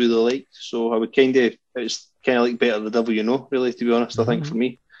have really liked. So I would it's kind of like better the devil you know, really, to be honest, I think, for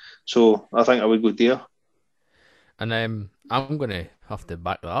me. So I think I would go Dea. And I'm going to have to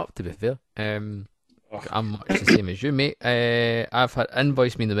back that up, to be fair. I'm much the same as you, mate. I've had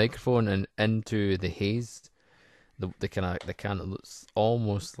Invoice Me in the microphone and Into the Haze. The can that looks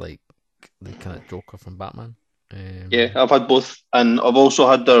almost like the kind of Joker from Batman. Yeah, I've had both, and I've also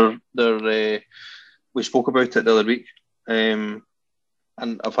had their we spoke about it the other week, and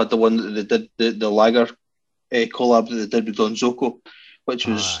I've had the one that they did the lager collab that they did with Don Zocco, which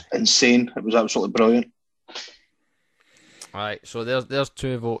was insane. It was absolutely brilliant. Alright, so there's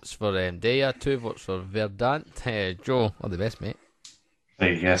 2 votes for Dea, 2 votes for Verdant. Joe, all the best, mate.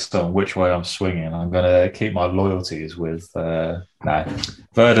 I guess on which way I'm swinging. I'm going to keep my loyalties with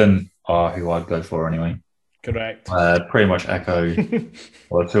Verdant are who I'd go for anyway. Correct. Pretty much echo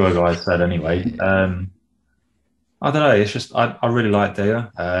what the 2 other guys said anyway. I don't know. It's just I really like Dea.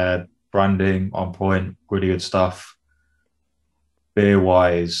 Branding on point, really good stuff. Beer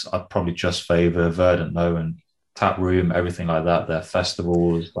wise, I'd probably just favour Verdant though, and tap room, everything like that. Their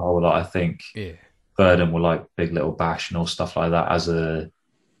festivals, the whole lot. I think Yeah. Verdant will like Big Little Bash and all stuff like that as a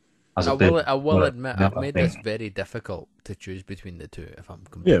bit. I will admit I I've made think, this very difficult to choose between the two, if I'm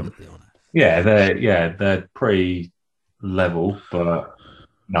Yeah. completely honest. they're pretty level, but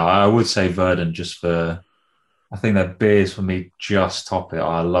no, I would say Verdant just for. I think their beers for me just top it.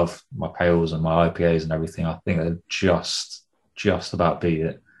 I love my pales and my IPAs and everything. I think they just about beat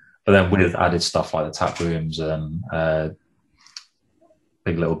it. But then with added stuff like the tap rooms and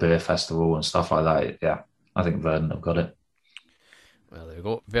Big Little Beer Festival and stuff like that, yeah, I think Verdant have got it. Well, there we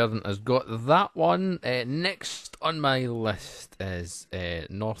go. Verdant has got that one. Next on my list is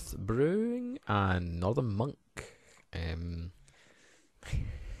North Brewing and Northern Monk.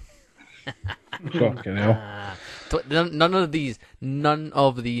 Fucking hell. None of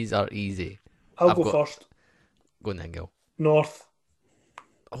these are easy. I'll go first. Go on then, Gil. North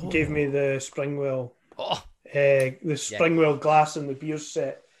Oh. gave me the Springwell, Oh, the Springwell glass and the beer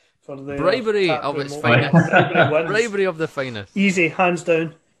set for the bribery tap of room its opening. finest. Bribery wins. Bribery of the finest. Easy, hands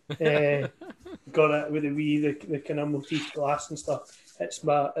down. Got it with the kind of motif glass and stuff. It's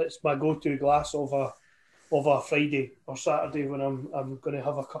my go-to glass of a Friday or Saturday when I'm going to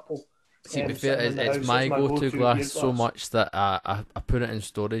have a couple. See, to be fair, sitting in the it's house. my It's go-to beer glass so much that I put it in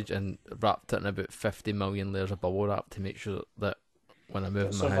storage and wrapped it in about 50 million layers of bubble wrap to make sure that when I move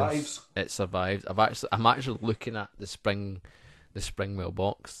It in my house, survives. it survives. I'm actually looking at the Springwell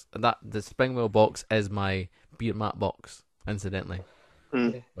box. The Springwell box is my beer mat box, incidentally.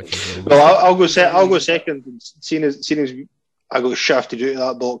 Which is really Well, I'll go second. Seeing as I got shafted out of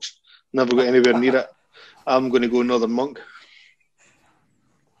that box, never got anywhere near it. I'm going to go Northern Monk.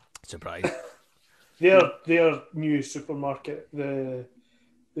 surprise. Their new supermarket, the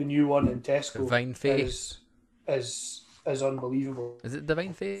new one in Tesco, Divine Faith. is unbelievable. Is it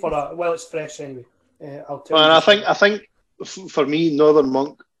Divine Faith? Well, it's fresh anyway. I'll tell Well, you. and I think for me, Northern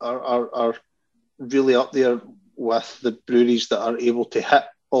Monk are really up there with the breweries that are able to hit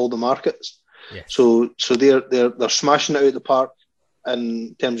all the markets. Yes. So they're smashing it out of the park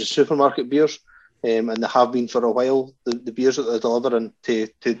in terms of supermarket beers, and they have been for a while. The beers that they're delivering to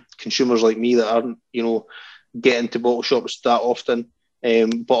consumers like me that aren't getting to bottle shops that often,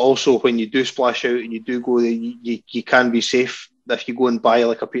 but also when you do splash out and you do go there, you can be safe if you go and buy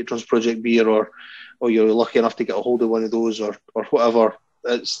like a Patrons Project beer or you're lucky enough to get a hold of one of those or whatever.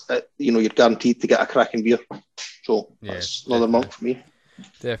 You're guaranteed to get a cracking beer. So that's another month for me.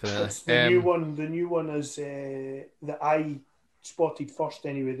 Definitely. It's the new one. The new one is that I spotted first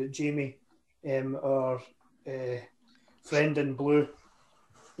anyway. That Jamie, our friend in blue,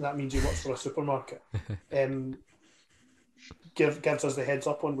 that means he works for a supermarket. Gives us the heads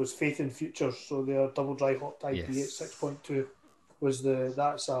up on was Faith in Futures. So their double dry hopped IPA at 6.2 was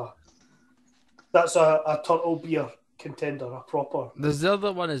that's a turtle beer contender, a proper. There's the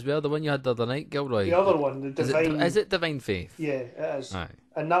other one as well, the one you had the other night, Gilroy. The other one, the Divine. Is it Divine Faith? Yeah, it is. Aye.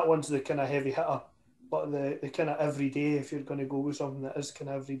 And that one's the kind of heavy hitter, but the kind of everyday, if you're going to go with something that is kind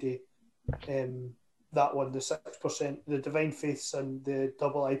of everyday, that one, the 6%, the Divine Faiths and the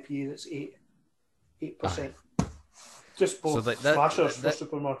double IPA that's 8%. Just both smashers for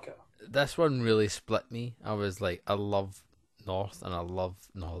supermarket. This one really split me. I was like, I love North and I love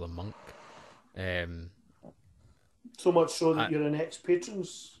Northern Monk. So much so that you're an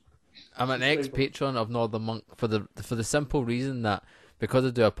ex-patrons. I'm an ex-patron of Northern Monk for the simple reason that because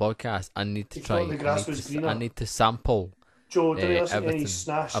I do a podcast, I need to try. I need to sample. Joe, didn't listen to any everything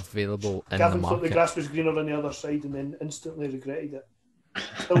snash available in Gavin the thought the market. grass was greener on the other side and then instantly regretted it.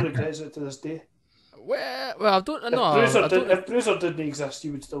 Still regrets it to this day. Well, I don't know. If Bruiser didn't exist,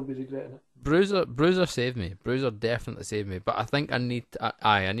 you would still be regretting it. Bruiser saved me. Bruiser definitely saved me. But I think I need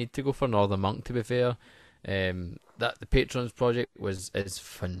to go for Northern Monk. To be fair, that the Patrons project is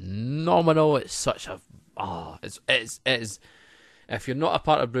phenomenal. It's such a it's if you're not a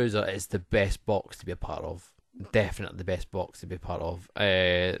part of Bruiser, it's the best box to be a part of. Definitely the best box to be part of.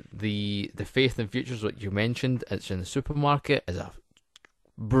 The Faith and Futures, what you mentioned, it's in the supermarket, is a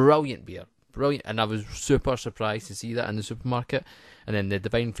brilliant beer. Brilliant, and I was super surprised to see that in the supermarket. And then the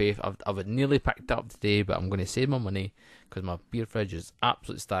Divine Faith, I would nearly picked it up today, but I'm going to save my money because my beer fridge is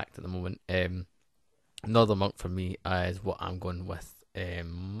absolutely stacked at the moment. Northern Monk for me is what I'm going with.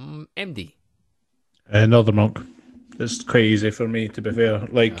 MD. Northern Monk. It's quite easy for me, to be fair.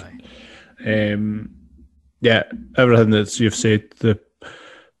 Like, yeah, everything that you've said, the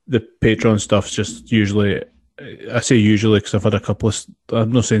Patreon stuff's just usually. I say usually because I've had a couple of.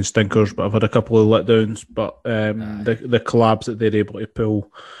 I'm not saying stinkers, but I've had a couple of letdowns. But the collabs that they're able to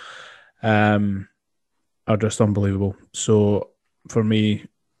pull, are just unbelievable. So for me,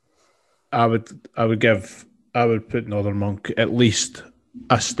 I would give I would put Northern Monk at least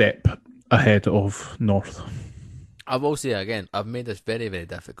a step ahead of North. I will say again, I've made this very, very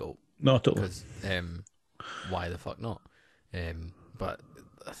difficult No, totally. because why the fuck not? But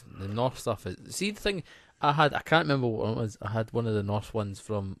the North stuff is. See, the thing I can't remember what it was. I had one of the North ones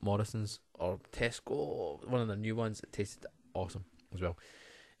from Morrison's or Tesco, one of the new ones that tasted awesome as well.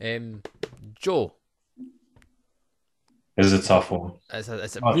 Joe, This is a tough one. it's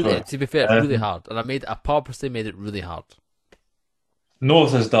Oh, really, sorry. to be fair, it's really hard, and I purposely made it really hard.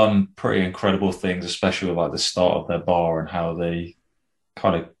 North has done pretty incredible things, especially with like the start of their bar and how they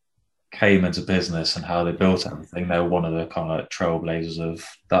kind of came into business and how they built everything. They were one of the kind of like trailblazers of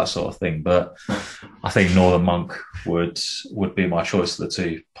that sort of thing. But I think Northern Monk would be my choice of the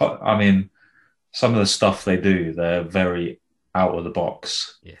two. I mean, some of the stuff they do, they're very out of the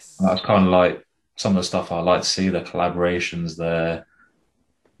box. Yes, And that's kind of like some of the stuff I like to see. The collaborations,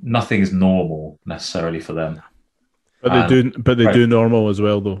 nothing is normal necessarily for them. But they do normal as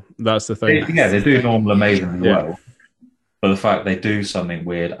well, though. That's the thing. They do normal amazingly Yeah. well. But the fact they do something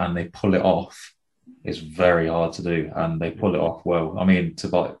weird and they pull it off is very hard to do, and they pull it off well. I mean, to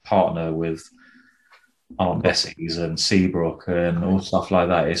like partner with Aunt Bessie's and Seabrook and all stuff like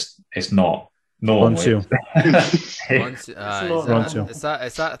that, it's not normal. Ronseal.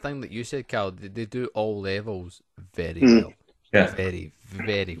 It's that thing that you said, Cal. They do all levels very well. Yeah, Very,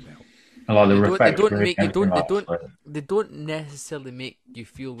 very well. and like They don't necessarily make you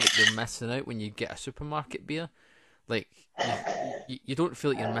feel like you're missing out when you get a supermarket beer. Like you don't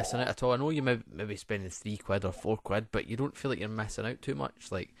feel like you're missing out at all. I know you maybe spending £3 or £4, but you don't feel like you're missing out too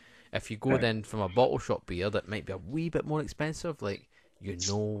much. Like if you go then from a bottle shop beer that might be a wee bit more expensive, like you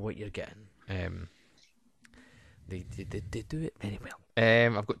know what you're getting. They do it very well.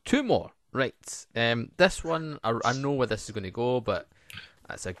 I've got two more. Right. This one I know where this is going to go, but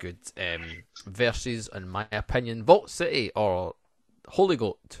that's a good versus, in my opinion, Vault City or Holy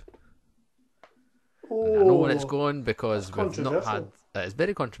Goat. And I know where it's going because we've not had. It's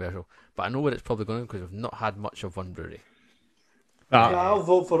very controversial, but I know where it's probably going because we've not had much of one brewery. I'll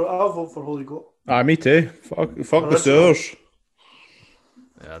vote for Holy Goat. Me too. Fuck the Sours.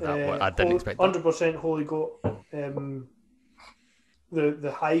 Yeah, I didn't expect that. 100% Holy Goat.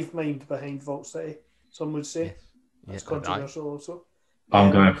 The hive mind behind Vault City, some would say. That's controversial also.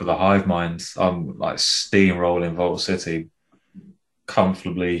 I'm going for the hive mind. I'm like steamrolling Vault City,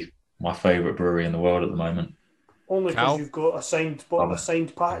 comfortably my favourite brewery in the world at the moment. Only because you've got a signed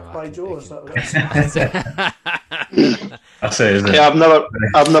pack by Joe. Is that right? That's it, isn't it? Yeah,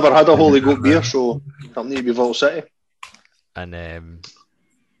 I've never had a Holy Goat beer, so it'll need to be Vault City. And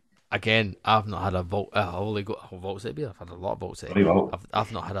again, I've not had a Holy Goat City beer. I've had a lot of Vault City.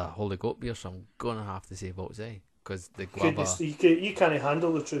 I've not had a Holy Goat beer, so I'm gonna have to say Vault City because the guava. You can't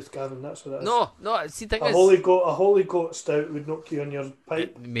handle the truth, Gavin. That's what it is. No. See, thing a Holy Goat stout would knock you on your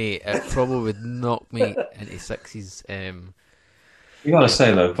pipe, mate. It probably would knock me into sixes. You gotta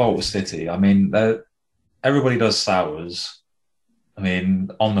say though, Vault City. I mean, everybody does sours. I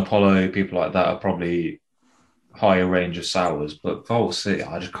mean, on the Apollo, people like that are probably higher range of sours, but Vault City,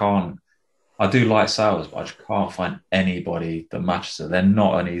 I just can't. I do like sours, but I just can't find anybody that matches it. They're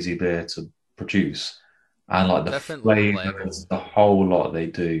not an easy beer to produce, and like the flavors, the whole lot they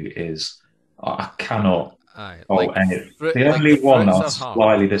do is I cannot. The only one that I was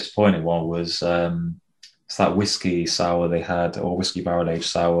slightly disappointed one was it's that whiskey sour they had, or whiskey barrel aged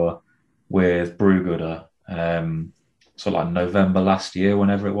sour with Brewgooder. So like November last year,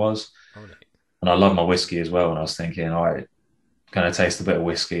 whenever it was. And I love my whiskey as well. And I was thinking, all right, going to taste a bit of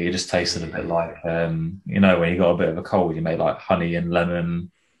whiskey. It just tasted a bit like, when you got a bit of a cold, you made like honey and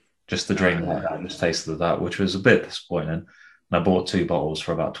lemon, just the drink like that. Just tasted that, which was a bit disappointing. And I bought 2 bottles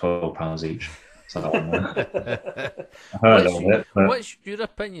for about £12 each. So that one, I heard a little bit. But... What's your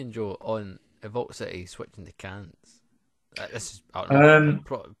opinion, Joe, on Vault City switching to cans? This is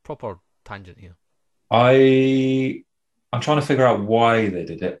proper tangent here. I'm trying to figure out why they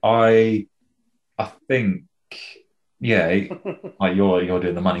did it. I think, like you're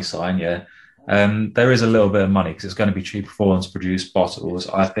doing the money sign, there is a little bit of money because it's going to be cheaper for them to produce bottles.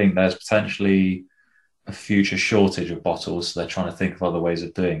 I think there's potentially a future shortage of bottles, so they're trying to think of other ways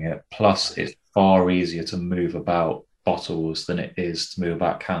of doing it. Plus, it's far easier to move about bottles than it is to move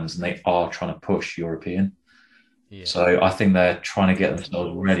about cans, and they are trying to push European. Yeah. So I think they're trying to get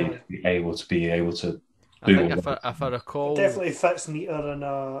themselves ready to be able to. I think if I recall, it definitely fits neater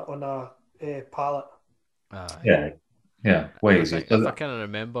on a pallet. Way easier. If I kind of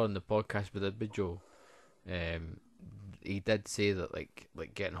remember on the podcast with Big Joe, he did say that like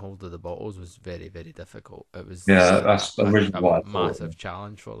getting hold of the bottles was very, very difficult. It was that's a originally massive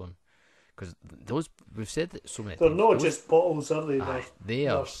challenge for them because those we've said that so many They're times. not those- just bottles, are they? they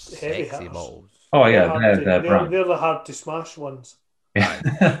are they're heavy sexy hitters. bottles. Oh yeah, hard to- they're brand. they're the hard to smash ones.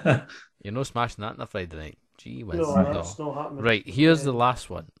 Yeah. You're not smashing that on a Friday night. Gee whiz. No, that's not happening. Right, here's the last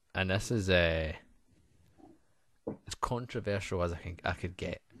one, and this is as controversial as I could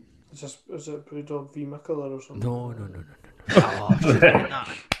get. Is it Brewdog v Mickeler or something? No. Oh, I should have done that.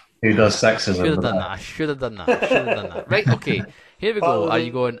 Who does sexism? I should have done that. Right, okay. Here we go. Are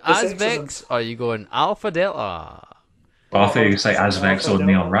you going the Azvex or are you going Alpha Delta? Well, I thought you could say Azvex or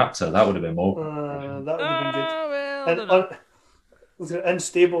Neon Raptor. That would have been more. That would have been good. Well, And I don't know. was it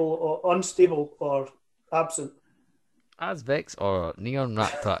unstable or absent? Azvex or Neon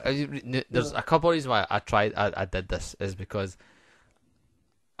Raptor. There's a couple of reasons why I did this is because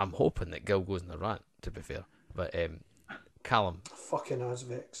I'm hoping that Gil goes in the rant, to be fair. But Callum. Fucking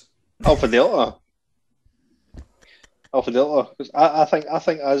Azvex. Alpha Delta. Because I think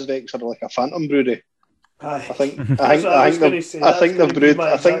Azvex are like a phantom brewery. Aye. I think That's what I was gonna say. That's they've gonna be brewed.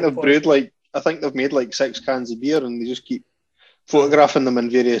 my I think exact they've point. brewed like. I think they've made like 6 cans of beer, and they just keep photographing them in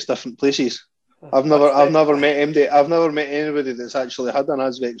various different places. I've never met anybody that's actually had an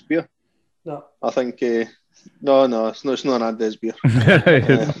Azvex beer. No. I think no, it's not an Adves beer.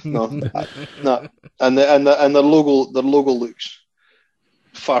 No. And their logo looks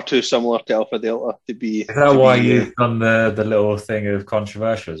far too similar to Alpha Delta to be. Is that why you've done the little thing of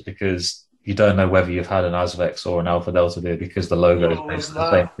controversials? Because you don't know whether you've had an Azvex or an Alpha Delta beer because the logo is basically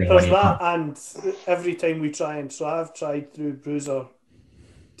the same thing. There's that, and every time we try, and so I've tried through Bruiser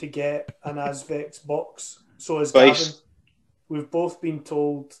to get an Azvex box. So has Twice. Gavin. We've both been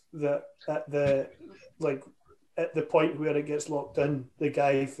told that at the point where it gets locked in, the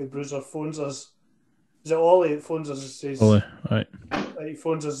guy for Bruiser phones us. Is it Ollie that phones us and says? Ollie, right. He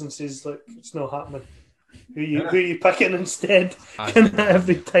phones us and says, "Look, it's not happening. Who you picking instead?"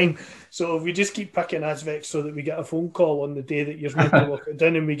 Every time. So if we just keep picking Azvex so that we get a phone call on the day that you're meant to lock it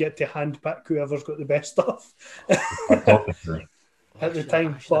down, and we get to hand pick whoever's got the best stuff at the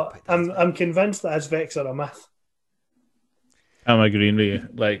time. But I'm convinced that Azvex are a myth. I'm agreeing with you.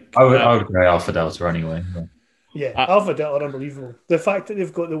 Like, I would agree Alpha Delta anyway. Yeah, Alpha Delta are unbelievable. The fact that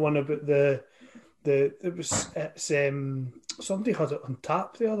they've got the one about it's somebody had it on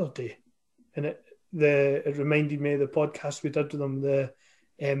tap the other day, and it reminded me of the podcast we did with them.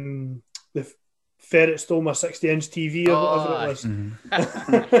 The ferret stole my 60-inch TV or whatever it was.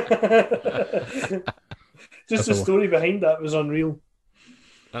 Just the story behind that was unreal.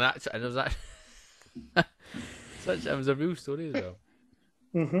 And it was that. It was a real story as well.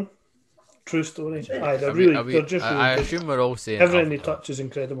 Mm-hmm. True story. Aye, they're they're just really I good. assume we're all saying Everything they Alpha touch is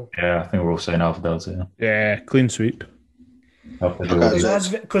incredible. Yeah, I think we're all saying Alpha Delta. yeah, clean sweep. Alpha Okay.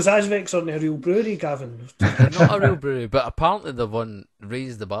 Delta. Because Azvex aren't a real brewery, Gavin. Delta. Not a real brewery, but apparently they've won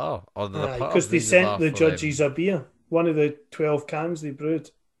Raise the Bar. Or Because they sent the judges a beer. One of the 12 cans they brewed.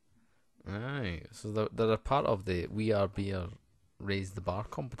 Aye, so they're a part of the We Are Beer Raise the Bar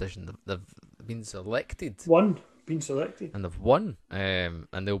competition. They've been selected. Been selected. And they've won. And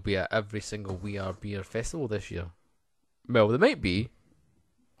they'll be at every single We Are Beer festival this year. Well, they might be.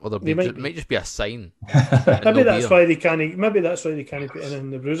 Or it might just be a sign. Maybe that's why they can't put it in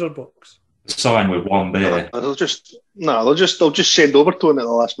the bruiser box. Sign with one beer. They'll just send Overtone at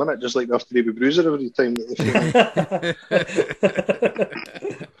the last minute, just like they have to do with Bruiser every time that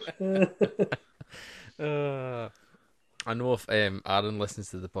they I know if Aaron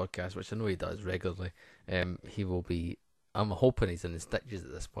listens to the podcast, which I know he does regularly, he will be. I'm hoping he's in the stitches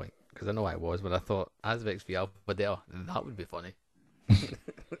at this point because I know I was, but I thought Azvex v Alpha Delta, that would be funny.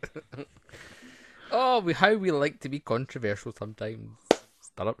 How we like to be controversial sometimes.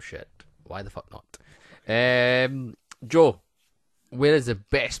 Stir up shit. Why the fuck not? Joe, where is the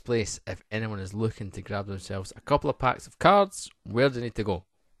best place if anyone is looking to grab themselves a couple of packs of cards? Where do they need to go?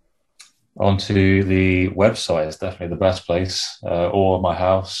 Onto the website is definitely the best place, or my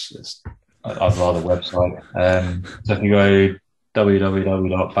house. I'd rather website. So if you go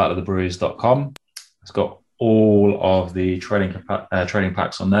www.battleofthebreweries.com, it's got all of the trading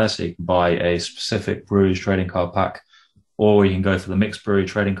packs on there, so you can buy a specific Breweries trading card pack, or you can go for the mixed brewery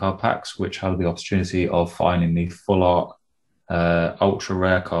trading card packs, which have the opportunity of finding the full art, ultra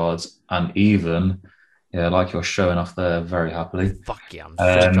rare cards, and even. Yeah, like you're showing off there very happily. Fuck yeah, I'm so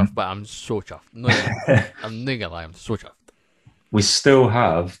chuffed, but I'm so chuffed. No, I'm not gonna lie, I'm so chuffed. We still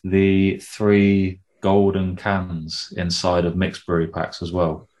have the 3 golden cans inside of mixed brewery packs as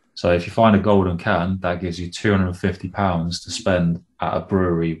well. So if you find a golden can, that gives you £250 to spend at a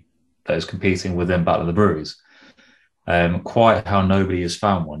brewery that is competing within Battle of the Breweries. Quite how nobody has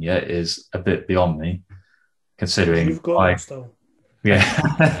found one yet is a bit beyond me, considering You've got it still.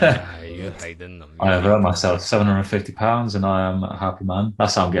 Yeah. you're hiding them. I have earned myself £750 and I am a happy man.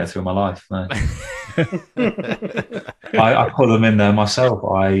 That's how I'm getting through my life. No. I put them in there myself.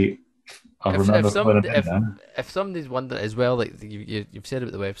 I remember putting them in there. If somebody's wondering as well, like you've said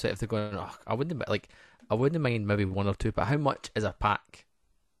about the website, if they're going, oh, I wouldn't mind maybe one or two, but how much is a pack?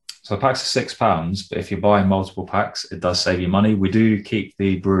 So the packs are £6, but if you're buying multiple packs, it does save you money. We do keep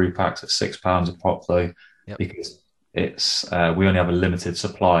the brewery packs at £6 a pop though, because it's we only have a limited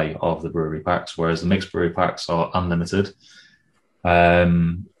supply of the brewery packs, whereas the mixed brewery packs are unlimited.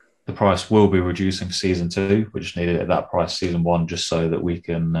 The price will be reducing for season 2. We just needed it at that price season 1 just so that we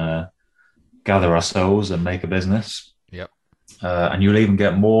can gather ourselves and make a business. Yep. And you'll even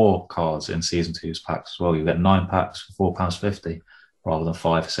get more cards in season 2's packs as well. You get 9 packs for £4.50 rather than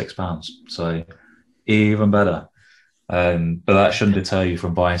 5 for £6. So even better. But that shouldn't deter you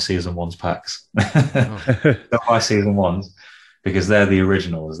from buying season 1's packs. Don't buy season 1's because they're the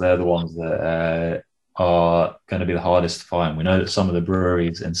originals. They're the ones that are going to be the hardest to find. We know that some of the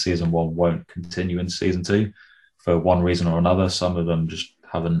breweries in season 1 won't continue in season 2 for one reason or another. Some of them just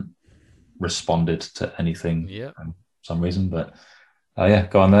haven't responded to anything for some reason. But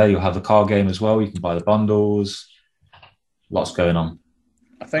go on there. You'll have the card game as well. You can buy the bundles. Lots going on.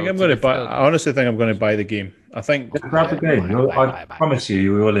 I think I'm going to buy. I honestly think I'm going to buy the game. I think grab the game. I promise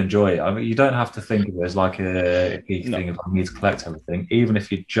you will enjoy it. I mean, you don't have to think of it as like a geek thing if I need to collect everything. Even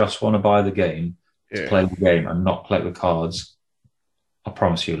if you just want to buy the game to play the game and not collect the cards, I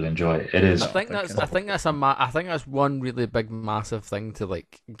promise you'll enjoy it. It is. I think that's one really big massive thing to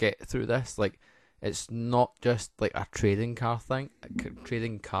like get through this. Like, it's not just like a trading card thing.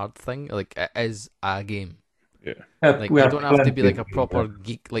 Like, it is a game. Yeah. Like, you don't have to be like a proper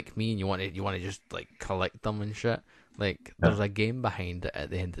geek like me, and you want to just like collect them and shit. Like, there's a game behind it at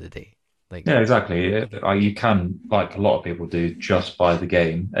the end of the day. Like, yeah, exactly. You can, like a lot of people do, just buy the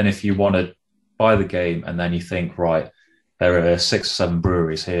game. And if you want to buy the game and then you think, right, there are 6 or 7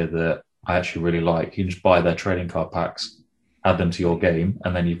 breweries here that I actually really like, you can just buy their trading card packs, add them to your game,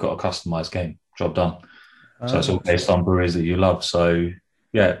 and then you've got a customized game. Job done. So it's all based on breweries that you love. So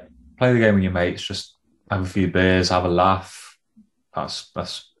yeah, play the game with your mates. Just have a few beers, have a laugh. That's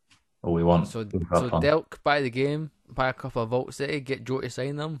all we want. So Delk, buy the game, buy a couple of Vault City, get Joe to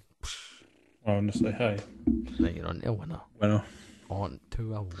sign them. Honestly, hi. Then you're on to a winner. On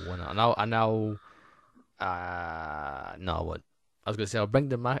to a winner. No, I won't. I was going to say, I'll bring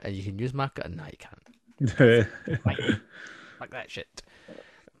the Mac and you can use Mac. No, you can't. Fuck that shit.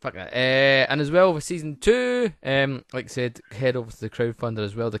 Fuck that. And as well with season 2, like I said, head over to the crowdfunder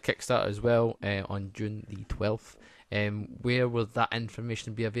as well, the Kickstarter as well, on June the 12th. Where will that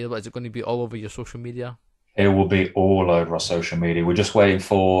information be available? Is it going to be all over your social media? It will be all over our social media. We're just waiting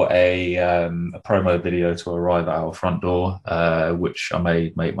for a promo video to arrive at our front door, which I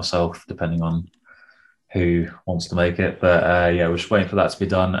may make myself, depending on who wants to make it. But we're just waiting for that to be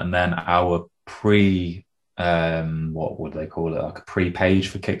done. And then our what would they call it? Like a pre-page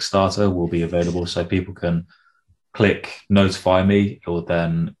for Kickstarter will be available, so people can click notify me. It will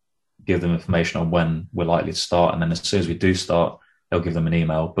then give them information on when we're likely to start, and then as soon as we do start, they'll give them an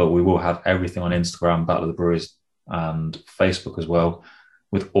email. But we will have everything on Instagram, Battle of the Breweries, and Facebook as well,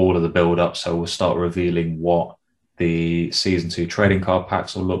 with all of the build-up. So we'll start revealing what the season 2 trading card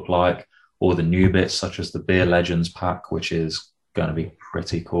packs will look like, all the new bits such as the Beer Legends pack, which is going to be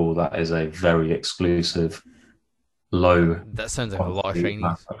pretty cool. That is a very exclusive low. That sounds like a lot of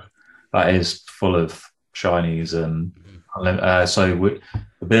shinies. That is full of shinies, and the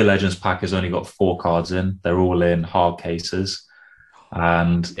Beer Legends pack has only got 4 cards in. They're all in hard cases,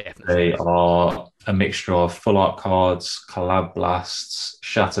 and they are a mixture of full art cards, collab blasts,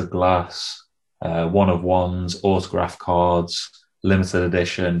 shattered glass, 1-of-1s, autograph cards, limited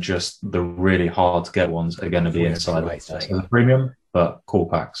edition. Just the really hard to get ones are going to be inside. So the premium but cool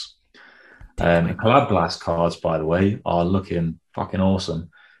packs. Collab Blast cards, by the way, are looking fucking awesome.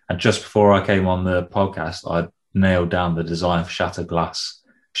 And just before I came on the podcast, I nailed down the design for Shattered Glass.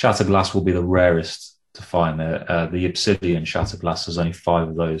 Shattered Glass will be the rarest to find. The Obsidian Shattered Glass, there's only 5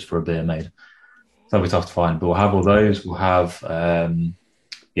 of those for a beer made. So that'll be tough to find. But we'll have all those. We'll have,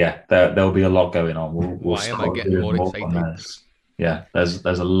 there'll be a lot going on. We'll Why am I getting more excited? Yeah, there's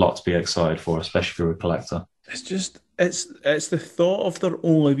a lot to be excited for, especially if you're a collector. It's just it's the thought of there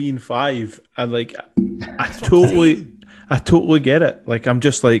only being 5, and like I totally get it. Like I'm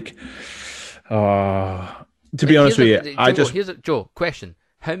just like, to be honest with you, Joe. Question: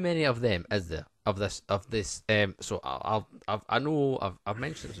 how many of them is there of this? So I know I've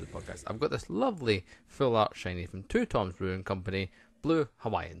mentioned this in the podcast. I've got this lovely full art shiny from Two Tom's Brewing Company, Blue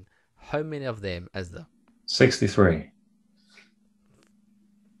Hawaiian. How many of them is there? 63.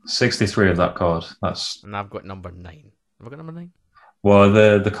 63 of that card. That's And I've got number 9. Have I got number 9? well,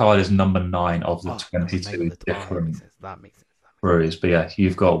 the card is number 9 of the Number 9 22 of the... Oh, that different makes sense. That makes sense. breweries. But yeah,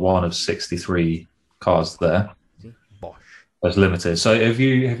 you've got one of 63 cards there. See? Bosh. That's limited. So have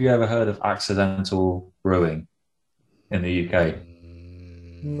you ever heard of Accidental Brewing in the UK?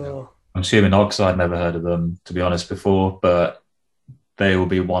 No. I'm assuming Oxide never heard of them, to be honest, before, but they will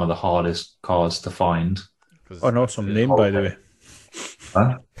be one of the hardest cards to find. An awesome name, by the way.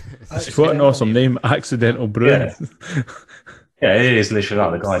 Huh? What an awesome name, Accidental Brewing. Yeah, it is literally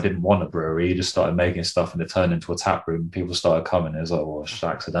like the guy didn't want a brewery. He just started making stuff and it turned into a tap room. People started coming. It was like, well, it's just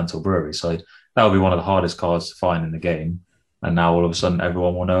Accidental Brewery. So that will be one of the hardest cards to find in the game. And now all of a sudden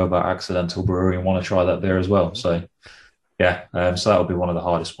everyone will know about Accidental Brewery and want to try that beer as well. So yeah, so that will be one of the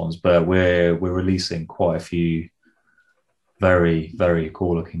hardest ones. But we're releasing quite a few very, very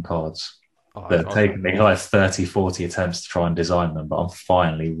cool looking cards. That have taken me like 30, 40 attempts to try and design them, but I'm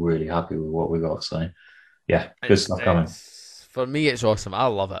finally really happy with what we got. So yeah, good stuff coming. For me, it's awesome. I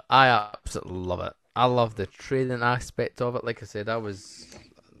love it. I absolutely love it. I love the trading aspect of it. Like I said, I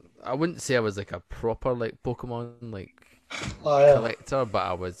wouldn't say I was like a proper like Pokemon like collector,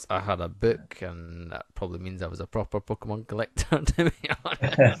 but I had a book, and that probably means I was a proper Pokemon collector, to be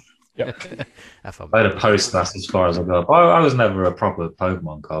honest. Yep. I had a post, that's as far as I got. I was never a proper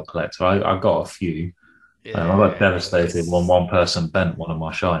Pokemon card collector. I got a few. I got devastated when one person bent one of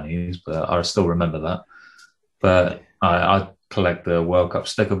my shinies, but I still remember that. But I collect the World Cup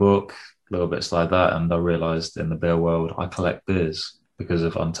sticker book, little bits like that, and I realised in the beer world I collect beers because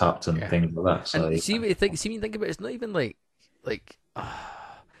of Untapped and things like that. So and see what you think. See when you think about it, it's not even like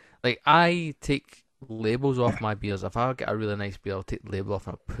I take labels off my beers. If I get a really nice beer, I'll take the label off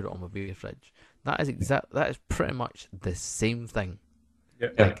and I'll put it on my beer fridge. That is pretty much the same thing. Yeah.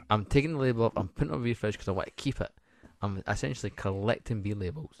 Like I'm taking the label off, I'm putting it on my beer fridge because I want to keep it. I'm essentially collecting beer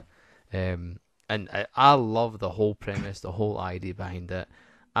labels. And I love the whole premise, the whole idea behind it.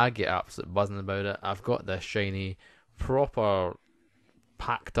 I get absolutely buzzing about it. I've got this shiny, proper,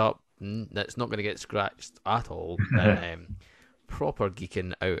 packed up, that's not going to get scratched at all, and proper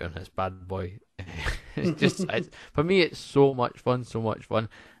geeking out on this bad boy. For me, it's so much fun,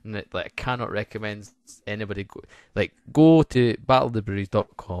 and I cannot recommend anybody go to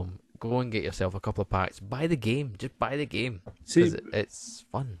battleofthebreweries.com, go and get yourself a couple of packs, buy the game, just buy the game. See, it's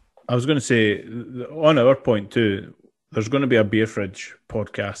fun. I was going to say, on our point too, there's going to be a beer fridge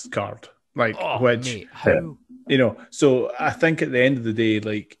podcast card, mate, how? So I think at the end of the day,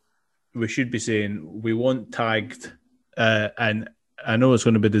 like, we should be saying we want tagged, and I know it's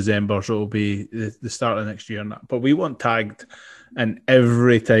going to be December, so it'll be the start of next year, but we want tagged, and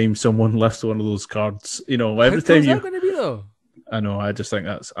every time someone lifts one of those cards, every time How's that going to be though? I know. I just think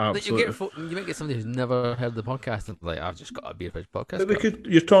that's absolutely. You might get somebody who's never heard the podcast and like, I've just got a beer fridge podcast. But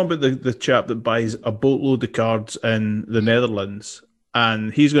you're talking about the chap that buys a boatload of cards in the Netherlands,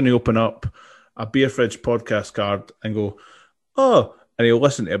 and he's going to open up a beer fridge podcast card and go, oh, and he'll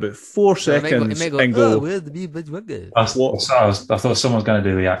listen to about 4 seconds and go, oh, where's the beer fridge podcast? I thought someone was going to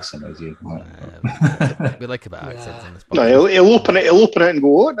do the accent as you. We like a bit of accents in this podcast. No, he'll open it and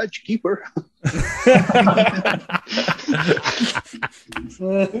go, oh, that's your keeper.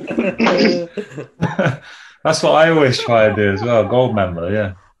 That's what I always try to do as well. Gold member,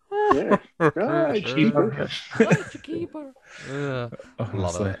 yeah. Keeper. Keeper.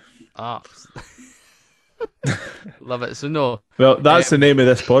 Love it. Love it. So no. Well, that's the name of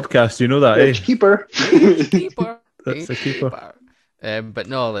this podcast. You know that, eh? Keeper. Keeper. That's the keeper. But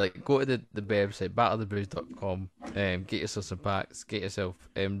no, go to the website, battleofthebrews.com, get yourself some packs, get yourself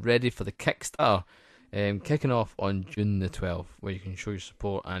ready for the Kickstarter, kicking off on June the 12th, where you can show your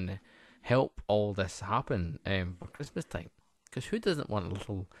support and help all this happen for Christmas time. Because who doesn't want a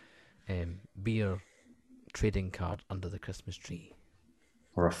little beer trading card under the Christmas tree?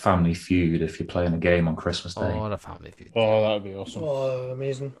 Or a family feud if you're playing a game on Christmas Day. Or a family feud. Oh, that would be awesome. Oh,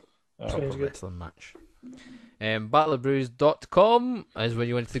 amazing. Proper wrestling match. Battleofbrews.com is where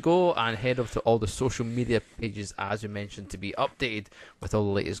you want to go, and head over to all the social media pages, as we mentioned, to be updated with all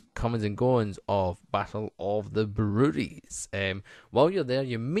the latest comings and goings of Battle of the Breweries. While you're there,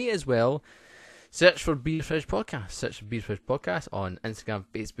 you may as well search for Beer Fridge Podcast. Search for Beer Fridge Podcast on Instagram,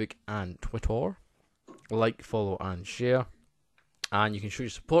 Facebook, and Twitter. Like, follow, and share. And you can show your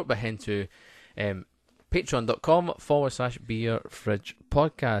support by heading to patreon.com/Beer Fridge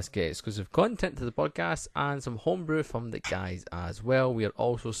Podcast. Get exclusive content to the podcast and some homebrew from the guys as well. We are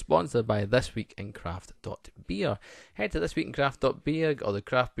also sponsored by thisweekincraft.beer. Head to thisweekincraft.beer, get all the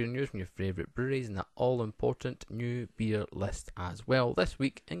craft beer news from your favourite breweries and that all important new beer list as well.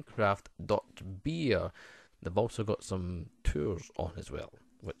 Thisweekincraft.beer. They've also got some tours on as well.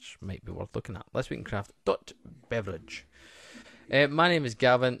 which might be worth looking at. Letsweekincraft.beverage. My name is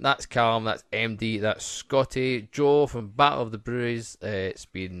Gavin, that's Callum, that's MD, that's Scotty, Joe from Battle of the Breweries. For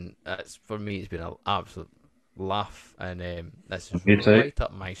me, it's been an absolute laugh, and this is right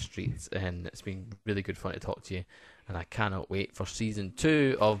up my street, and it's been really good fun to talk to you, and I cannot wait for season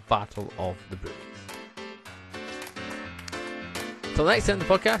 2 of Battle of the Breweries. Till next time in the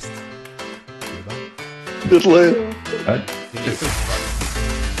podcast. Good luck. Right.